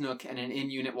breakfast nook and an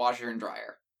in-unit washer and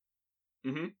dryer.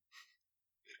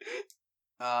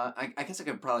 I guess I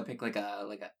could probably pick like a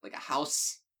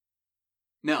house.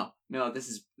 No, this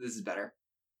is better.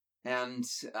 And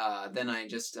then I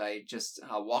just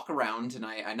walk around and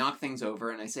I knock things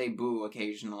over and I say boo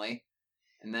occasionally,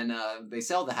 and then they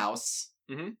sell the house.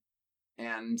 And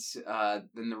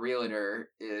then the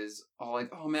realtor is all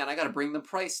like, "Oh man, I got to bring the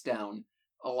price down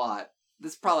a lot."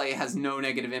 This probably has no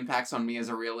negative impacts on me as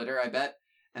a realtor, I bet.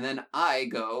 And then I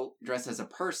go dressed as a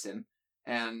person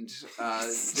and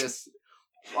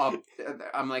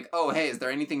I'm like, "Oh, hey, is there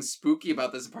anything spooky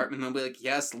about this apartment?" And they'll be like,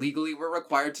 "Yes, legally we're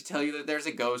required to tell you that there's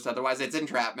a ghost, otherwise it's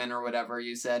entrapment," or whatever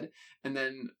you said. And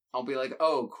then I'll be like,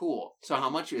 "Oh, cool. So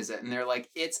how much is it?" And they're like,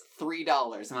 "It's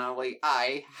 $3." And I'm like,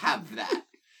 "I have that."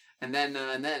 And then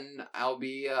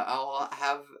I'll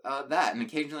have that, and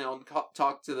occasionally I'll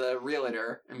talk to the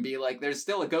realtor and be like, "There's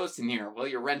still a ghost in here. Well,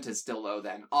 your rent is still low.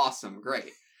 Then awesome,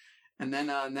 great." And then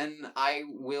I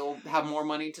will have more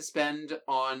money to spend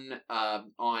on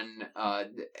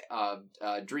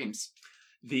dreams.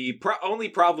 The only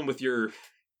problem with your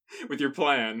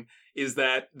plan is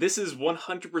that this is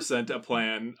 100% a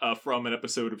plan from an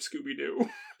episode of Scooby-Doo.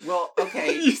 Well,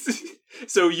 okay.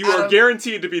 So you are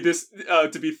guaranteed to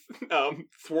be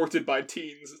thwarted by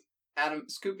teens. Adam,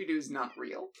 Scooby-Doo's not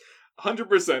real.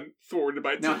 100% thwarted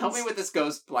by teens. Now help me with this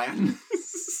ghost plan.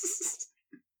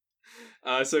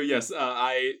 So yes,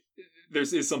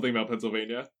 there's something about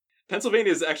Pennsylvania.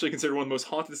 Pennsylvania is actually considered one of the most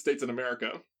haunted states in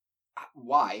America.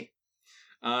 Why?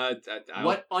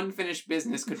 What unfinished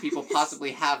business could people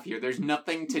possibly have here? There's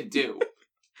nothing to do.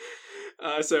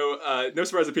 No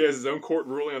surprise, it has its own court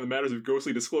ruling on the matters of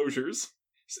ghostly disclosures.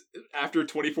 After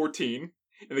 2014,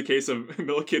 in the case of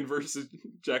Milliken versus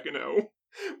Jacquinot,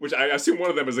 which I assume one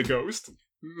of them is a ghost.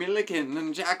 Milliken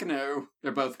and Jacquinot.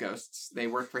 They're both ghosts. They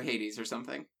work for Hades or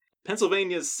something.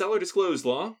 Pennsylvania's seller disclosed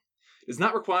law does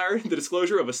not require the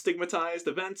disclosure of a stigmatized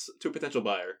event to a potential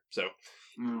buyer. So,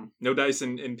 no dice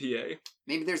in PA.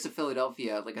 Maybe there's a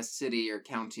Philadelphia, like a city or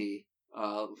county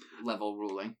level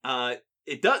ruling.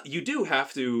 It does. You do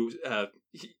have to.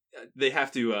 They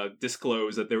have to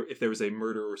disclose that if there was a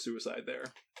murder or suicide there.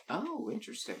 Oh,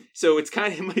 interesting. So it's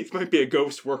it might be a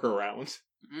ghost workaround.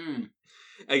 Mm.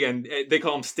 Again, they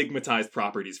call them stigmatized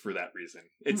properties for that reason.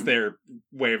 It's their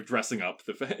way of dressing up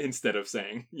instead of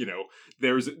saying,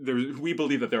 we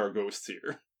believe that there are ghosts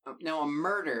here. Now, a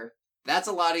murder, that's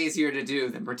a lot easier to do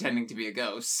than pretending to be a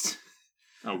ghost.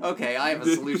 Oh. Okay, I have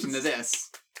a solution to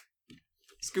this.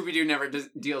 Scooby-Doo never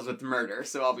deals with murder,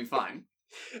 so I'll be fine.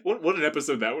 What an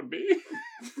episode that would be.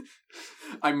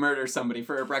 I murder somebody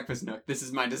for a breakfast nook. This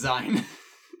is my design.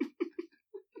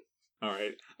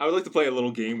 Alright. I would like to play a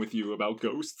little game with you about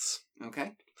ghosts.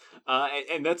 Okay.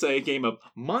 And that's a game of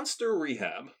Monster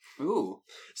Rehab. Ooh.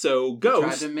 So, ghosts... You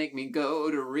tried to make me go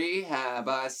to rehab.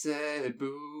 I said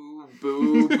boo,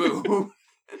 boo, boo.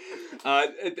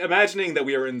 Imagining that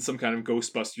we are in some kind of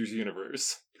Ghostbusters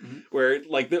universe. Mm-hmm. Where,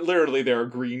 literally there are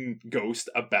green ghosts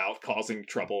about causing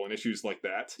trouble and issues like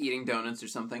that. Eating donuts or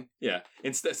something. Yeah.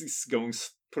 Instead, he's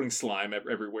putting slime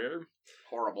everywhere.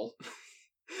 Horrible.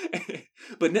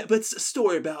 but it's a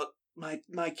story about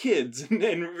my kids and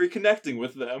reconnecting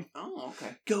with them. Oh,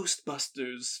 okay.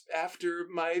 Ghostbusters after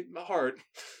my heart.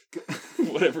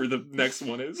 Whatever the next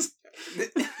one is.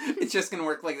 It's just gonna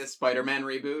work like the Spider-Man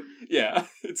reboot. Yeah,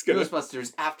 it's gonna...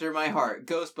 Ghostbusters after my heart.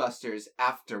 Ghostbusters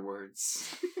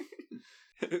afterwards.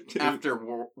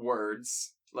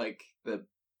 Afterwards. When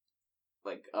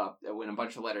a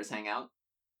bunch of letters hang out.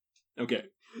 Okay,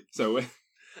 so...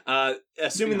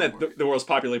 assuming that the world's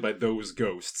populated by those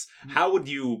ghosts, how would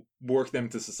you work them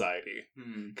to society?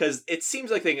 Because it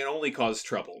seems like they can only cause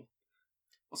trouble.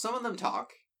 Well, some of them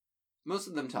talk. Most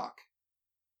of them talk.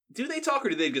 Do they talk, or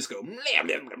do they just go...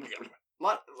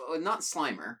 Not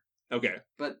Slimer. Okay.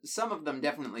 But some of them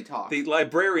definitely talk. The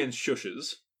librarian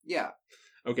shushes. Yeah.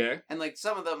 Okay. And,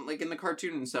 some of them, in the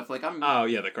cartoon and stuff, Oh,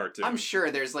 yeah, the cartoon. I'm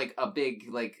sure there's, a big,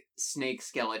 snake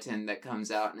skeleton that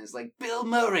comes out and is like, Bill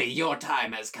Murray, your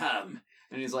time has come.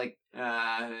 And he's like,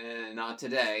 not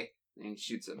today. And he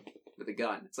shoots him with a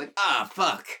gun. It's like,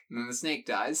 fuck. And then the snake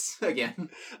dies again.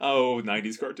 Oh,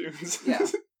 90s cartoons. Yeah.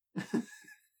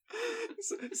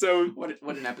 So what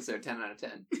an episode, 10 out of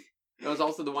 10. That was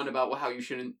also the one about how you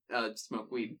shouldn't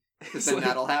smoke weed. Because then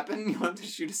that'll happen. You'll have to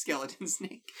shoot a skeleton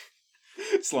snake.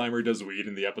 Slimer does weed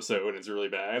in the episode and it's really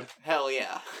bad. Hell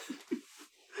yeah.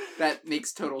 That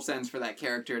makes total sense for that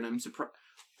character, and I'm surprised.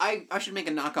 I should make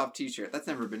a knockoff t-shirt. That's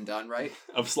never been done, right?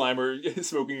 Of Slimer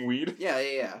smoking weed?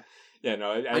 Yeah. Yeah,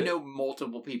 no, I know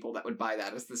multiple people that would buy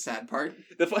that as the sad part.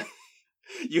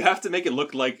 You have to make it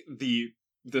look like the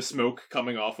smoke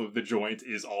coming off of the joint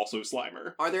is also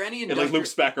Slimer. Are there any It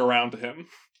loops back around to him.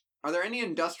 Are there any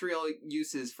industrial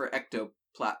uses for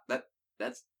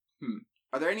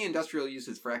Are there any industrial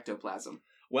uses for ectoplasm?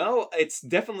 Well, it's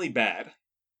definitely bad.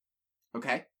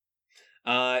 Okay.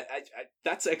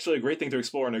 That's actually a great thing to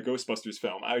explore in a Ghostbusters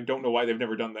film. I don't know why they've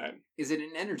never done that. Is it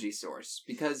an energy source?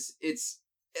 Because it's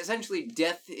essentially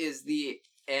death is the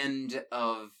end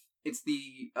of... It's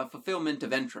the fulfillment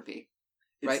of entropy.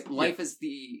 Right? Life is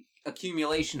the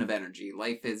accumulation of energy.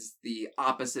 Life is the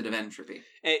opposite of entropy.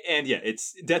 And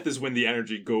death is when the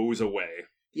energy goes away.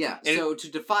 Yeah, so to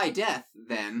defy death,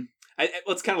 then...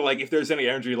 It's kind of like if there's any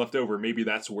energy left over, maybe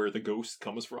that's where the ghost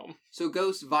comes from. So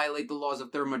ghosts violate the laws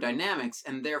of thermodynamics,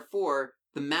 and therefore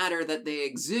the matter that they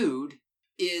exude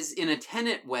is, in a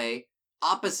tenet way,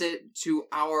 opposite to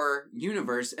our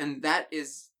universe, and that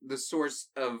is the source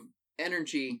of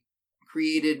energy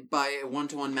created by a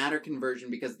one-to-one matter conversion,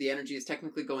 because the energy is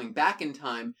technically going back in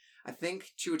time. I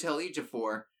think Chiwetel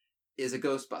Ejiofor is a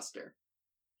Ghostbuster.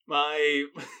 The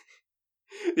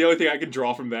only thing I can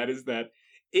draw from that is that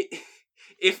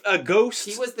if a ghost...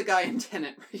 He was the guy in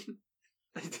Tenet,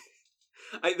 right?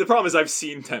 The problem is I've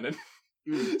seen Tenet.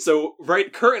 So,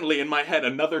 currently in my head,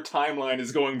 another timeline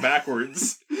is going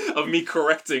backwards of me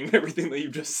correcting everything that you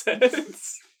just said.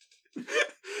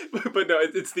 but no,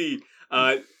 it's the...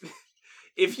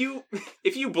 if you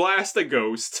blast a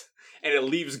ghost and it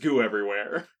leaves goo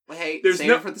everywhere, Hey, save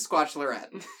it for the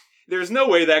Squatchlerette. There's no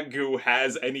way that goo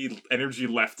has any energy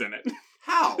left in it.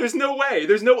 How? There's no way.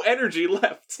 There's no energy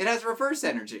left. It has reverse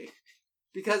energy.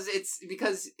 Because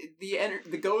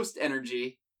the ghost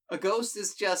energy, a ghost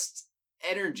is just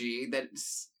energy that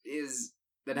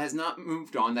has not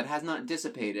moved on, that has not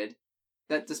dissipated,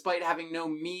 that despite having no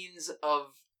means of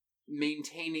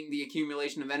maintaining the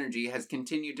accumulation of energy has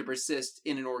continued to persist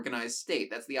in an organized state.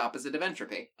 That's the opposite of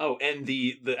entropy. Oh, and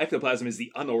the ectoplasm is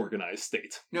the unorganized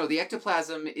state. No, the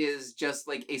ectoplasm is just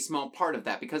like a small part of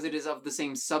that because it is of the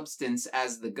same substance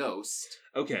as the ghost.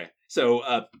 Okay, so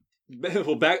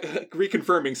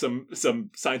reconfirming some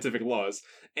scientific laws.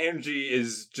 Energy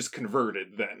is just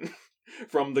converted then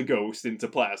from the ghost into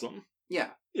plasm. Yeah.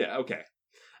 Yeah. Okay.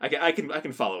 I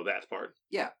can follow that part.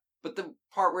 Yeah. But the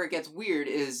part where it gets weird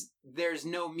is there's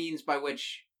no means by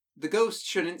which the ghost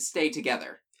shouldn't stay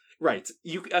together. Right.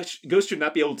 Ghosts should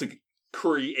not be able to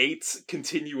create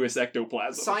continuous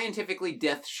ectoplasm. Scientifically,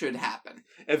 death should happen.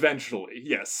 Eventually,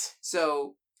 yes.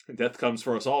 So... Death comes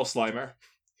for us all, Slimer.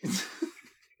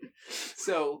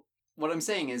 So, what I'm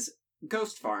saying is,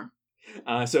 Ghost Farm.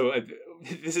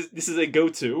 This is a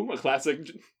go-to, a classic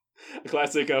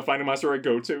Find a Monster I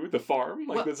go-to, the farm,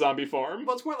 the zombie farm.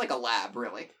 Well, it's more like a lab,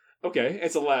 really. Okay,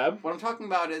 it's a lab. What I'm talking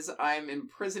about is I'm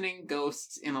imprisoning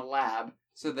ghosts in a lab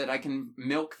so that I can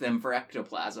milk them for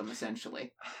ectoplasm,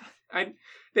 essentially.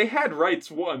 They had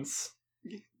rights once.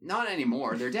 Not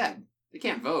anymore. They're dead. They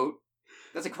can't vote.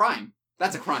 That's a crime.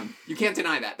 That's a crime. You can't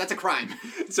deny that. That's a crime.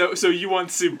 So you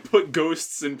want to put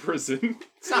ghosts in prison?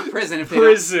 It's not prison if they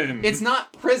don't... It's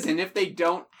not prison if they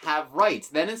don't have rights.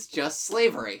 Then it's just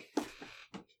slavery.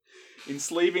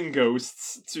 Enslaving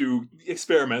ghosts to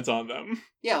experiment on them.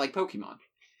 Yeah, like Pokemon.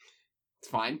 It's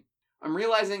fine. I'm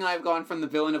realizing I've gone from the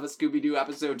villain of a Scooby-Doo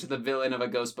episode to the villain of a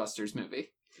Ghostbusters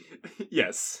movie.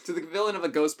 Yes. To the villain of a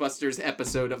Ghostbusters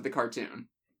episode of the cartoon.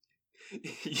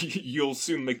 You'll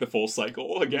soon make the full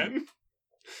cycle again.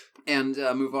 And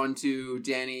move on to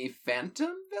Danny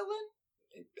Phantom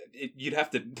villain? You'd have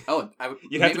to... Oh,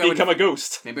 you'd have to become a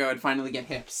ghost. Maybe I would finally get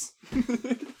hips.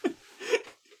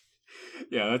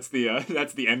 Yeah, that's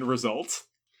the end result.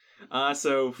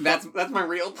 So that's my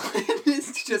real plan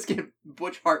is to just get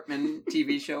Butch Hartman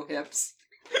TV show hips.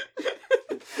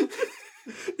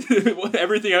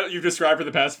 Everything you've described for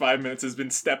the past 5 minutes has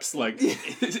been steps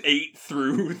 8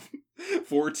 through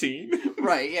 14.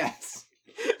 Right. Yes.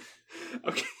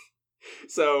 Okay.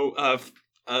 So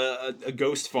a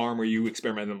ghost farm where you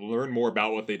experiment and learn more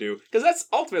about what they do. Because that's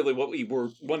ultimately what we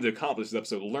wanted to accomplish this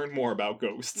episode, learn more about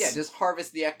ghosts. Yeah, just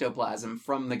harvest the ectoplasm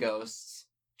from the ghosts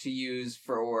to use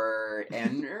for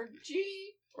energy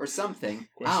or something.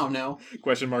 I don't know.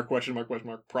 Question mark,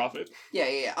 profit.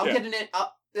 Yeah. I'll get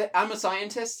I'm a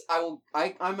scientist.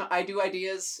 I do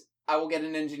ideas. I will get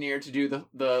an engineer to do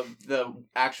the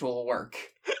actual work.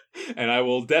 And I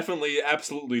will definitely,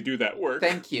 absolutely do that work.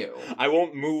 Thank you. I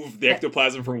won't move the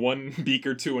ectoplasm from one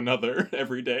beaker to another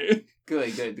every day.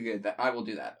 Good. I will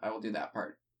do that. I will do that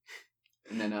part.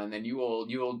 And then you will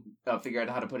figure out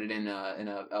how to put it in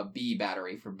a B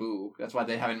battery for Boo. That's why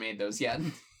they haven't made those yet.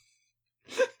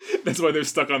 That's why they're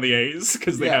stuck on the A's,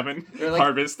 because they haven't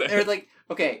harvested. They're like,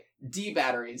 okay, D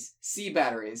batteries, C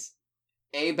batteries,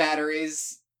 A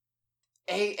batteries,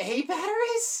 A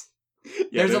batteries?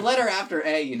 Yeah, there's a letter after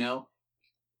A, you know.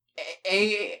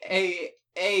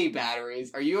 A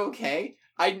batteries. Are you okay?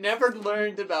 I never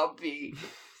learned about B.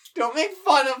 Don't make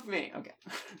fun of me. Okay.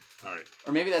 All right.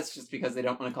 Or maybe that's just because they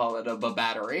don't want to call it a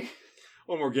battery.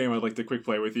 One more game I'd like to quick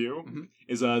play with you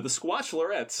is the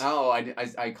Squatchlerette. Oh,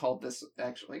 I called this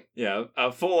actually. Yeah,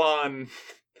 full on.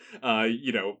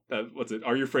 What's it?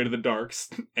 Are You Afraid of the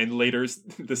Darks? And later,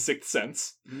 The Sixth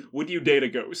Sense. Mm-hmm. Would you date a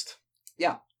ghost?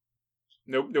 Yeah.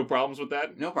 No problems with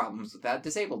that? No problems with that.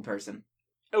 Disabled person.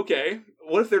 Okay.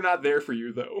 What if they're not there for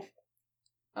you, though?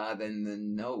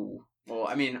 Then no. Well,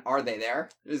 I mean, are they there?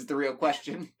 Is the real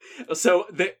question. So,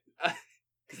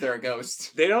 because they're a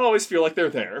ghost. They don't always feel like they're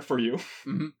there for you.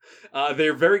 Mm-hmm.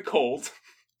 They're very cold.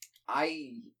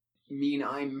 I mean,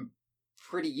 I'm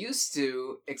pretty used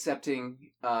to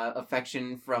accepting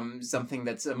affection from something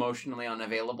that's emotionally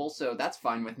unavailable, so that's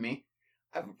fine with me.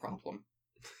 I have a problem.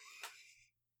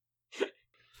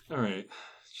 Alright.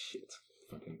 Shit.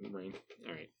 Fucking rain.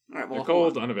 Alright. Well, they're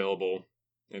cold, unavailable,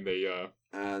 and they,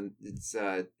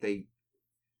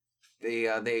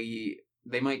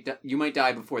 they might you might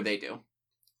die before they do.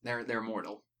 They're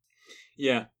immortal.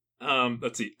 Yeah.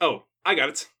 Let's see. Oh, I got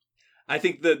it. I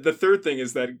think the third thing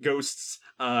is that ghosts,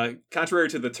 contrary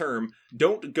to the term,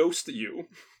 don't ghost you.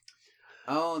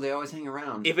 Oh, they always hang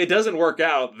around. If it doesn't work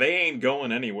out, they ain't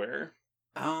going anywhere.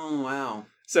 Oh, wow.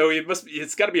 So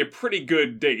it's got to be a pretty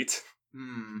good date.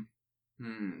 Well,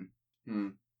 you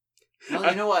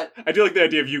know what? I do like the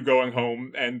idea of you going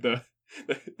home and the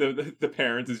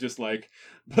parents is just like,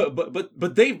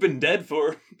 but they've been dead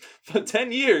for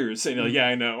 10 years. And you're like, yeah,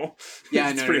 I know.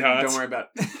 Yeah, it's pretty hot. Don't worry about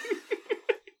it.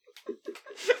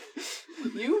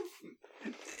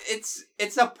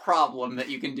 It's a problem that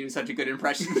you can do such a good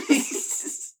impression of me.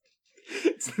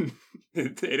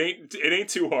 It ain't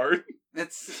too hard.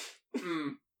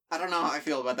 I don't know how I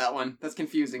feel about that one. That's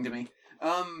confusing to me.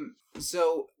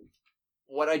 So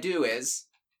what I do is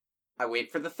I wait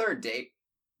for the third date.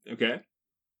 Okay.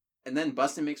 And then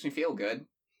busting makes me feel good.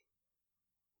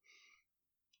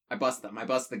 I bust them. I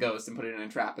bust the ghost and put it in a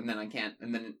trap, and then I can't.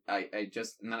 And then I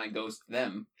ghost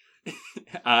them.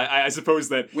 I suppose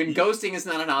that when ghosting is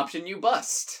not an option, you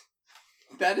bust.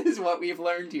 That is what we've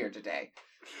learned here today.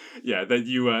 Yeah, that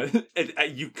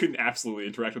you couldn't absolutely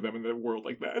interact with them in the world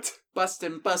like that.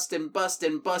 Bustin'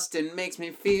 makes me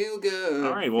feel good.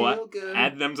 All right, well,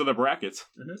 add them to the bracket.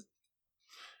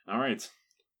 All right.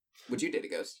 Would you date a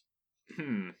ghost?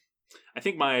 I don't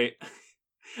think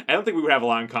we would have a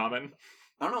lot in common.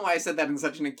 I don't know why I said that in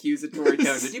such an accusatory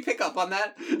tone. Did you pick up on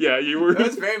that? Yeah, you were. It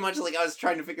was very much like I was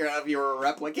trying to figure out if you were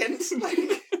a replicant. Like,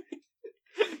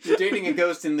 you're dating a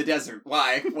ghost in the desert.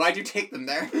 Why? Why'd you take them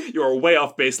there? You're way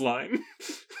off baseline.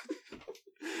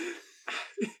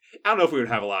 I don't know if we would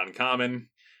have a lot in common.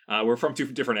 We're from two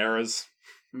different eras.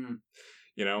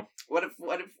 You know. What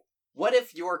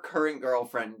if your current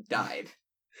girlfriend died?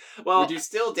 Well, would you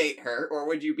still date her, or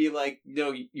would you be like,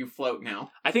 no, you float now?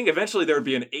 I think eventually there would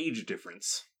be an age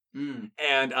difference,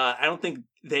 and I don't think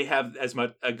they have as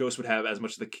much. A ghost would have as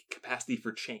much of the capacity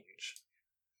for change,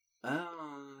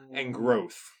 and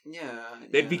growth. Yeah,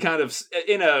 they'd be kind of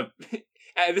in a.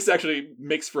 This actually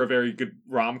makes for a very good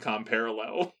rom-com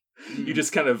parallel. You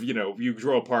just kind of, you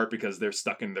grow apart because they're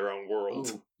stuck in their own world.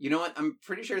 Ooh. You know what? I'm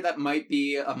pretty sure that might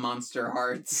be a Monster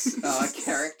Hearts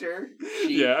character.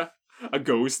 Yeah. A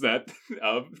ghost that,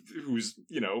 whose,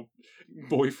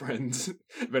 boyfriend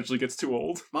eventually gets too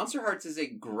old. Monster Hearts is a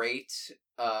great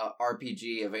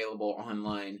RPG available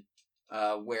online,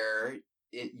 where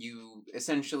you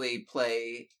essentially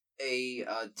play a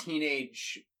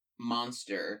teenage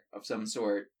monster of some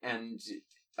sort, and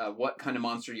what kind of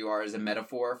monster you are is a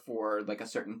metaphor for like a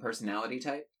certain personality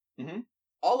type. Mm-hmm.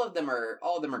 All of them are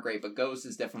great, but Ghost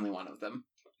is definitely one of them.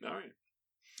 All right.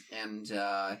 And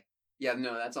yeah,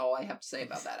 no, that's all I have to say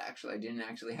about that, actually. I didn't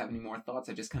actually have any more thoughts.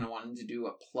 I just kind of wanted to do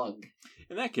a plug.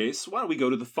 In that case, why don't we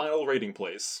go to the final rating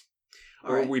place?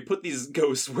 Where we put these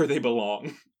ghosts where they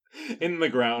belong. In the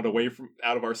ground,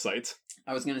 out of our sight.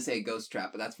 I was going to say ghost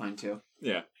trap, but that's fine, too.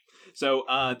 Yeah. So,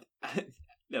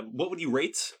 what would you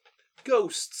rate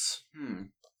ghosts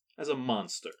as a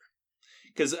monster?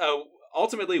 Because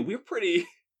ultimately, we're pretty...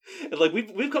 like,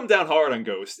 we've come down hard on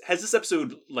ghosts. Has this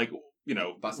episode,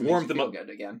 warmed them up? Good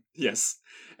again. Yes.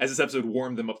 Has this episode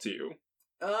warmed them up to you?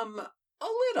 A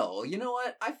little. You know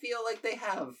what? I feel like they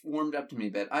have warmed up to me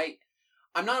a bit.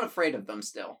 I'm not afraid of them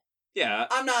still. Yeah.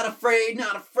 I'm not afraid.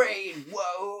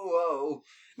 Whoa.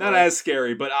 Not as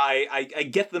scary, but I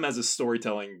get them as a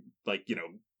storytelling,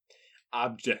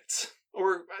 object.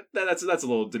 Or that's a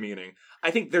little demeaning.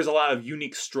 I think there's a lot of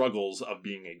unique struggles of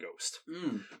being a ghost.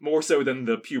 More so than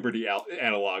the puberty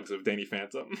analogs of Danny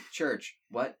Phantom. Church.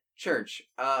 What? Church.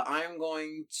 I'm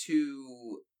going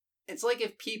to... It's like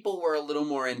if people were a little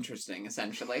more interesting,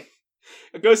 essentially.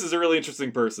 A ghost is a really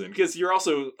interesting person, because you're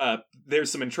also...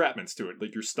 there's some entrapments to it.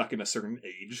 Like, you're stuck in a certain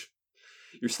age.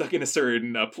 You're stuck in a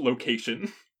certain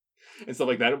location. And stuff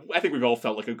like that. I think we've all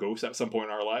felt like a ghost at some point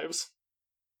in our lives.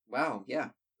 Wow, yeah.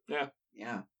 Yeah.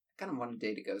 Yeah. I kind of want to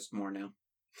date a ghost more now.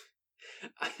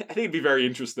 I think it'd be very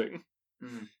interesting.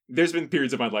 There's been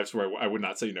periods of my life where I would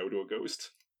not say no to a ghost.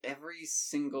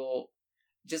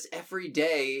 Just every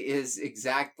day is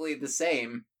exactly the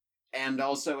same. And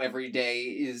also every day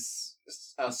is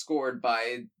scored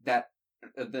by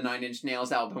the Nine Inch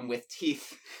Nails album with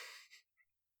teeth.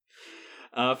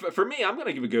 For me, I'm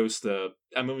gonna give ghosts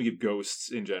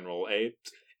in general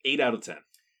 8 out of 10.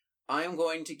 I'm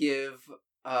going to give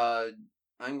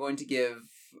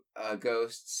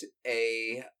ghosts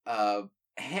a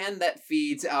hand that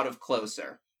feeds out of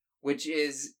closer, which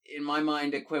is in my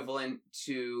mind equivalent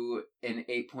to an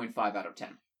 8.5 out of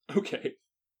 10. Okay.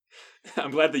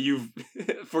 I'm glad that you've,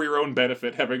 for your own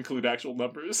benefit, have included actual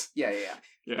numbers. Yeah.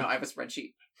 No, I have a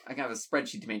spreadsheet. I have a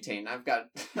spreadsheet to maintain. I've got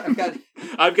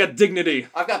dignity.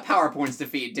 I've got PowerPoints to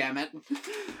feed, damn it.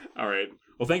 All right.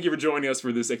 Well, thank you for joining us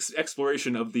for this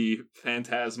exploration of the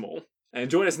phantasmal. And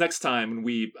join us next time when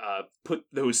we put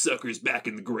those suckers back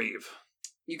in the grave.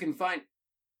 You can find...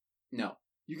 No.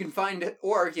 You can find it,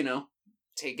 or,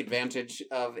 take advantage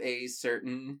of a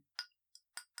certain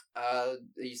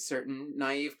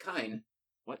naive kind.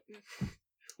 What?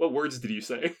 What words did you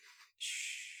say?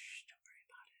 Shh, don't worry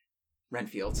about it.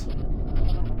 Renfield.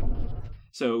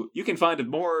 So, you can find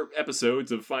more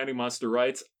episodes of Finding Monster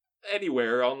Rights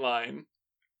anywhere online.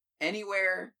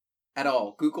 Anywhere at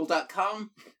all.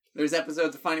 Google.com. There's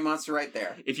episodes of Finding Monster right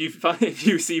there. If you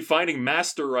see Finding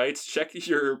Master Rights, check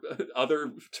your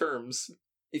other terms.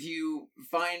 If you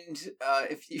find,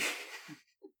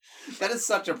 that is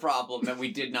such a problem that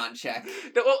we did not check.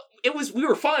 Well, we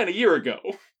were fine a year ago.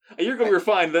 A year ago we were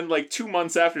fine, then 2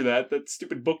 months after that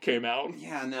stupid book came out.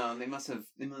 Yeah, no, they must have...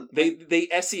 They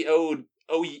SEO'd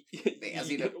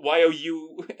YOUANDMEE.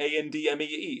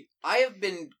 I have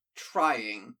been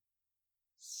trying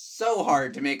so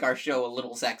hard to make our show a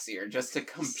little sexier, just to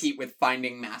compete with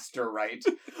Finding Master Right.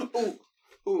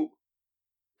 Ooh.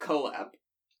 Collab.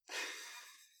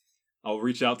 I'll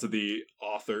reach out to the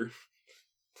author.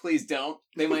 Please don't.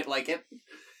 They might like it.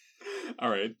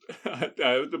 Alright.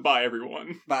 Bye,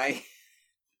 everyone. Bye.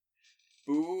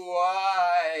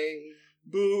 Boo-I.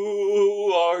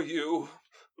 Boo are you?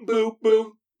 Boo,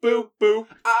 boo, boo, boo.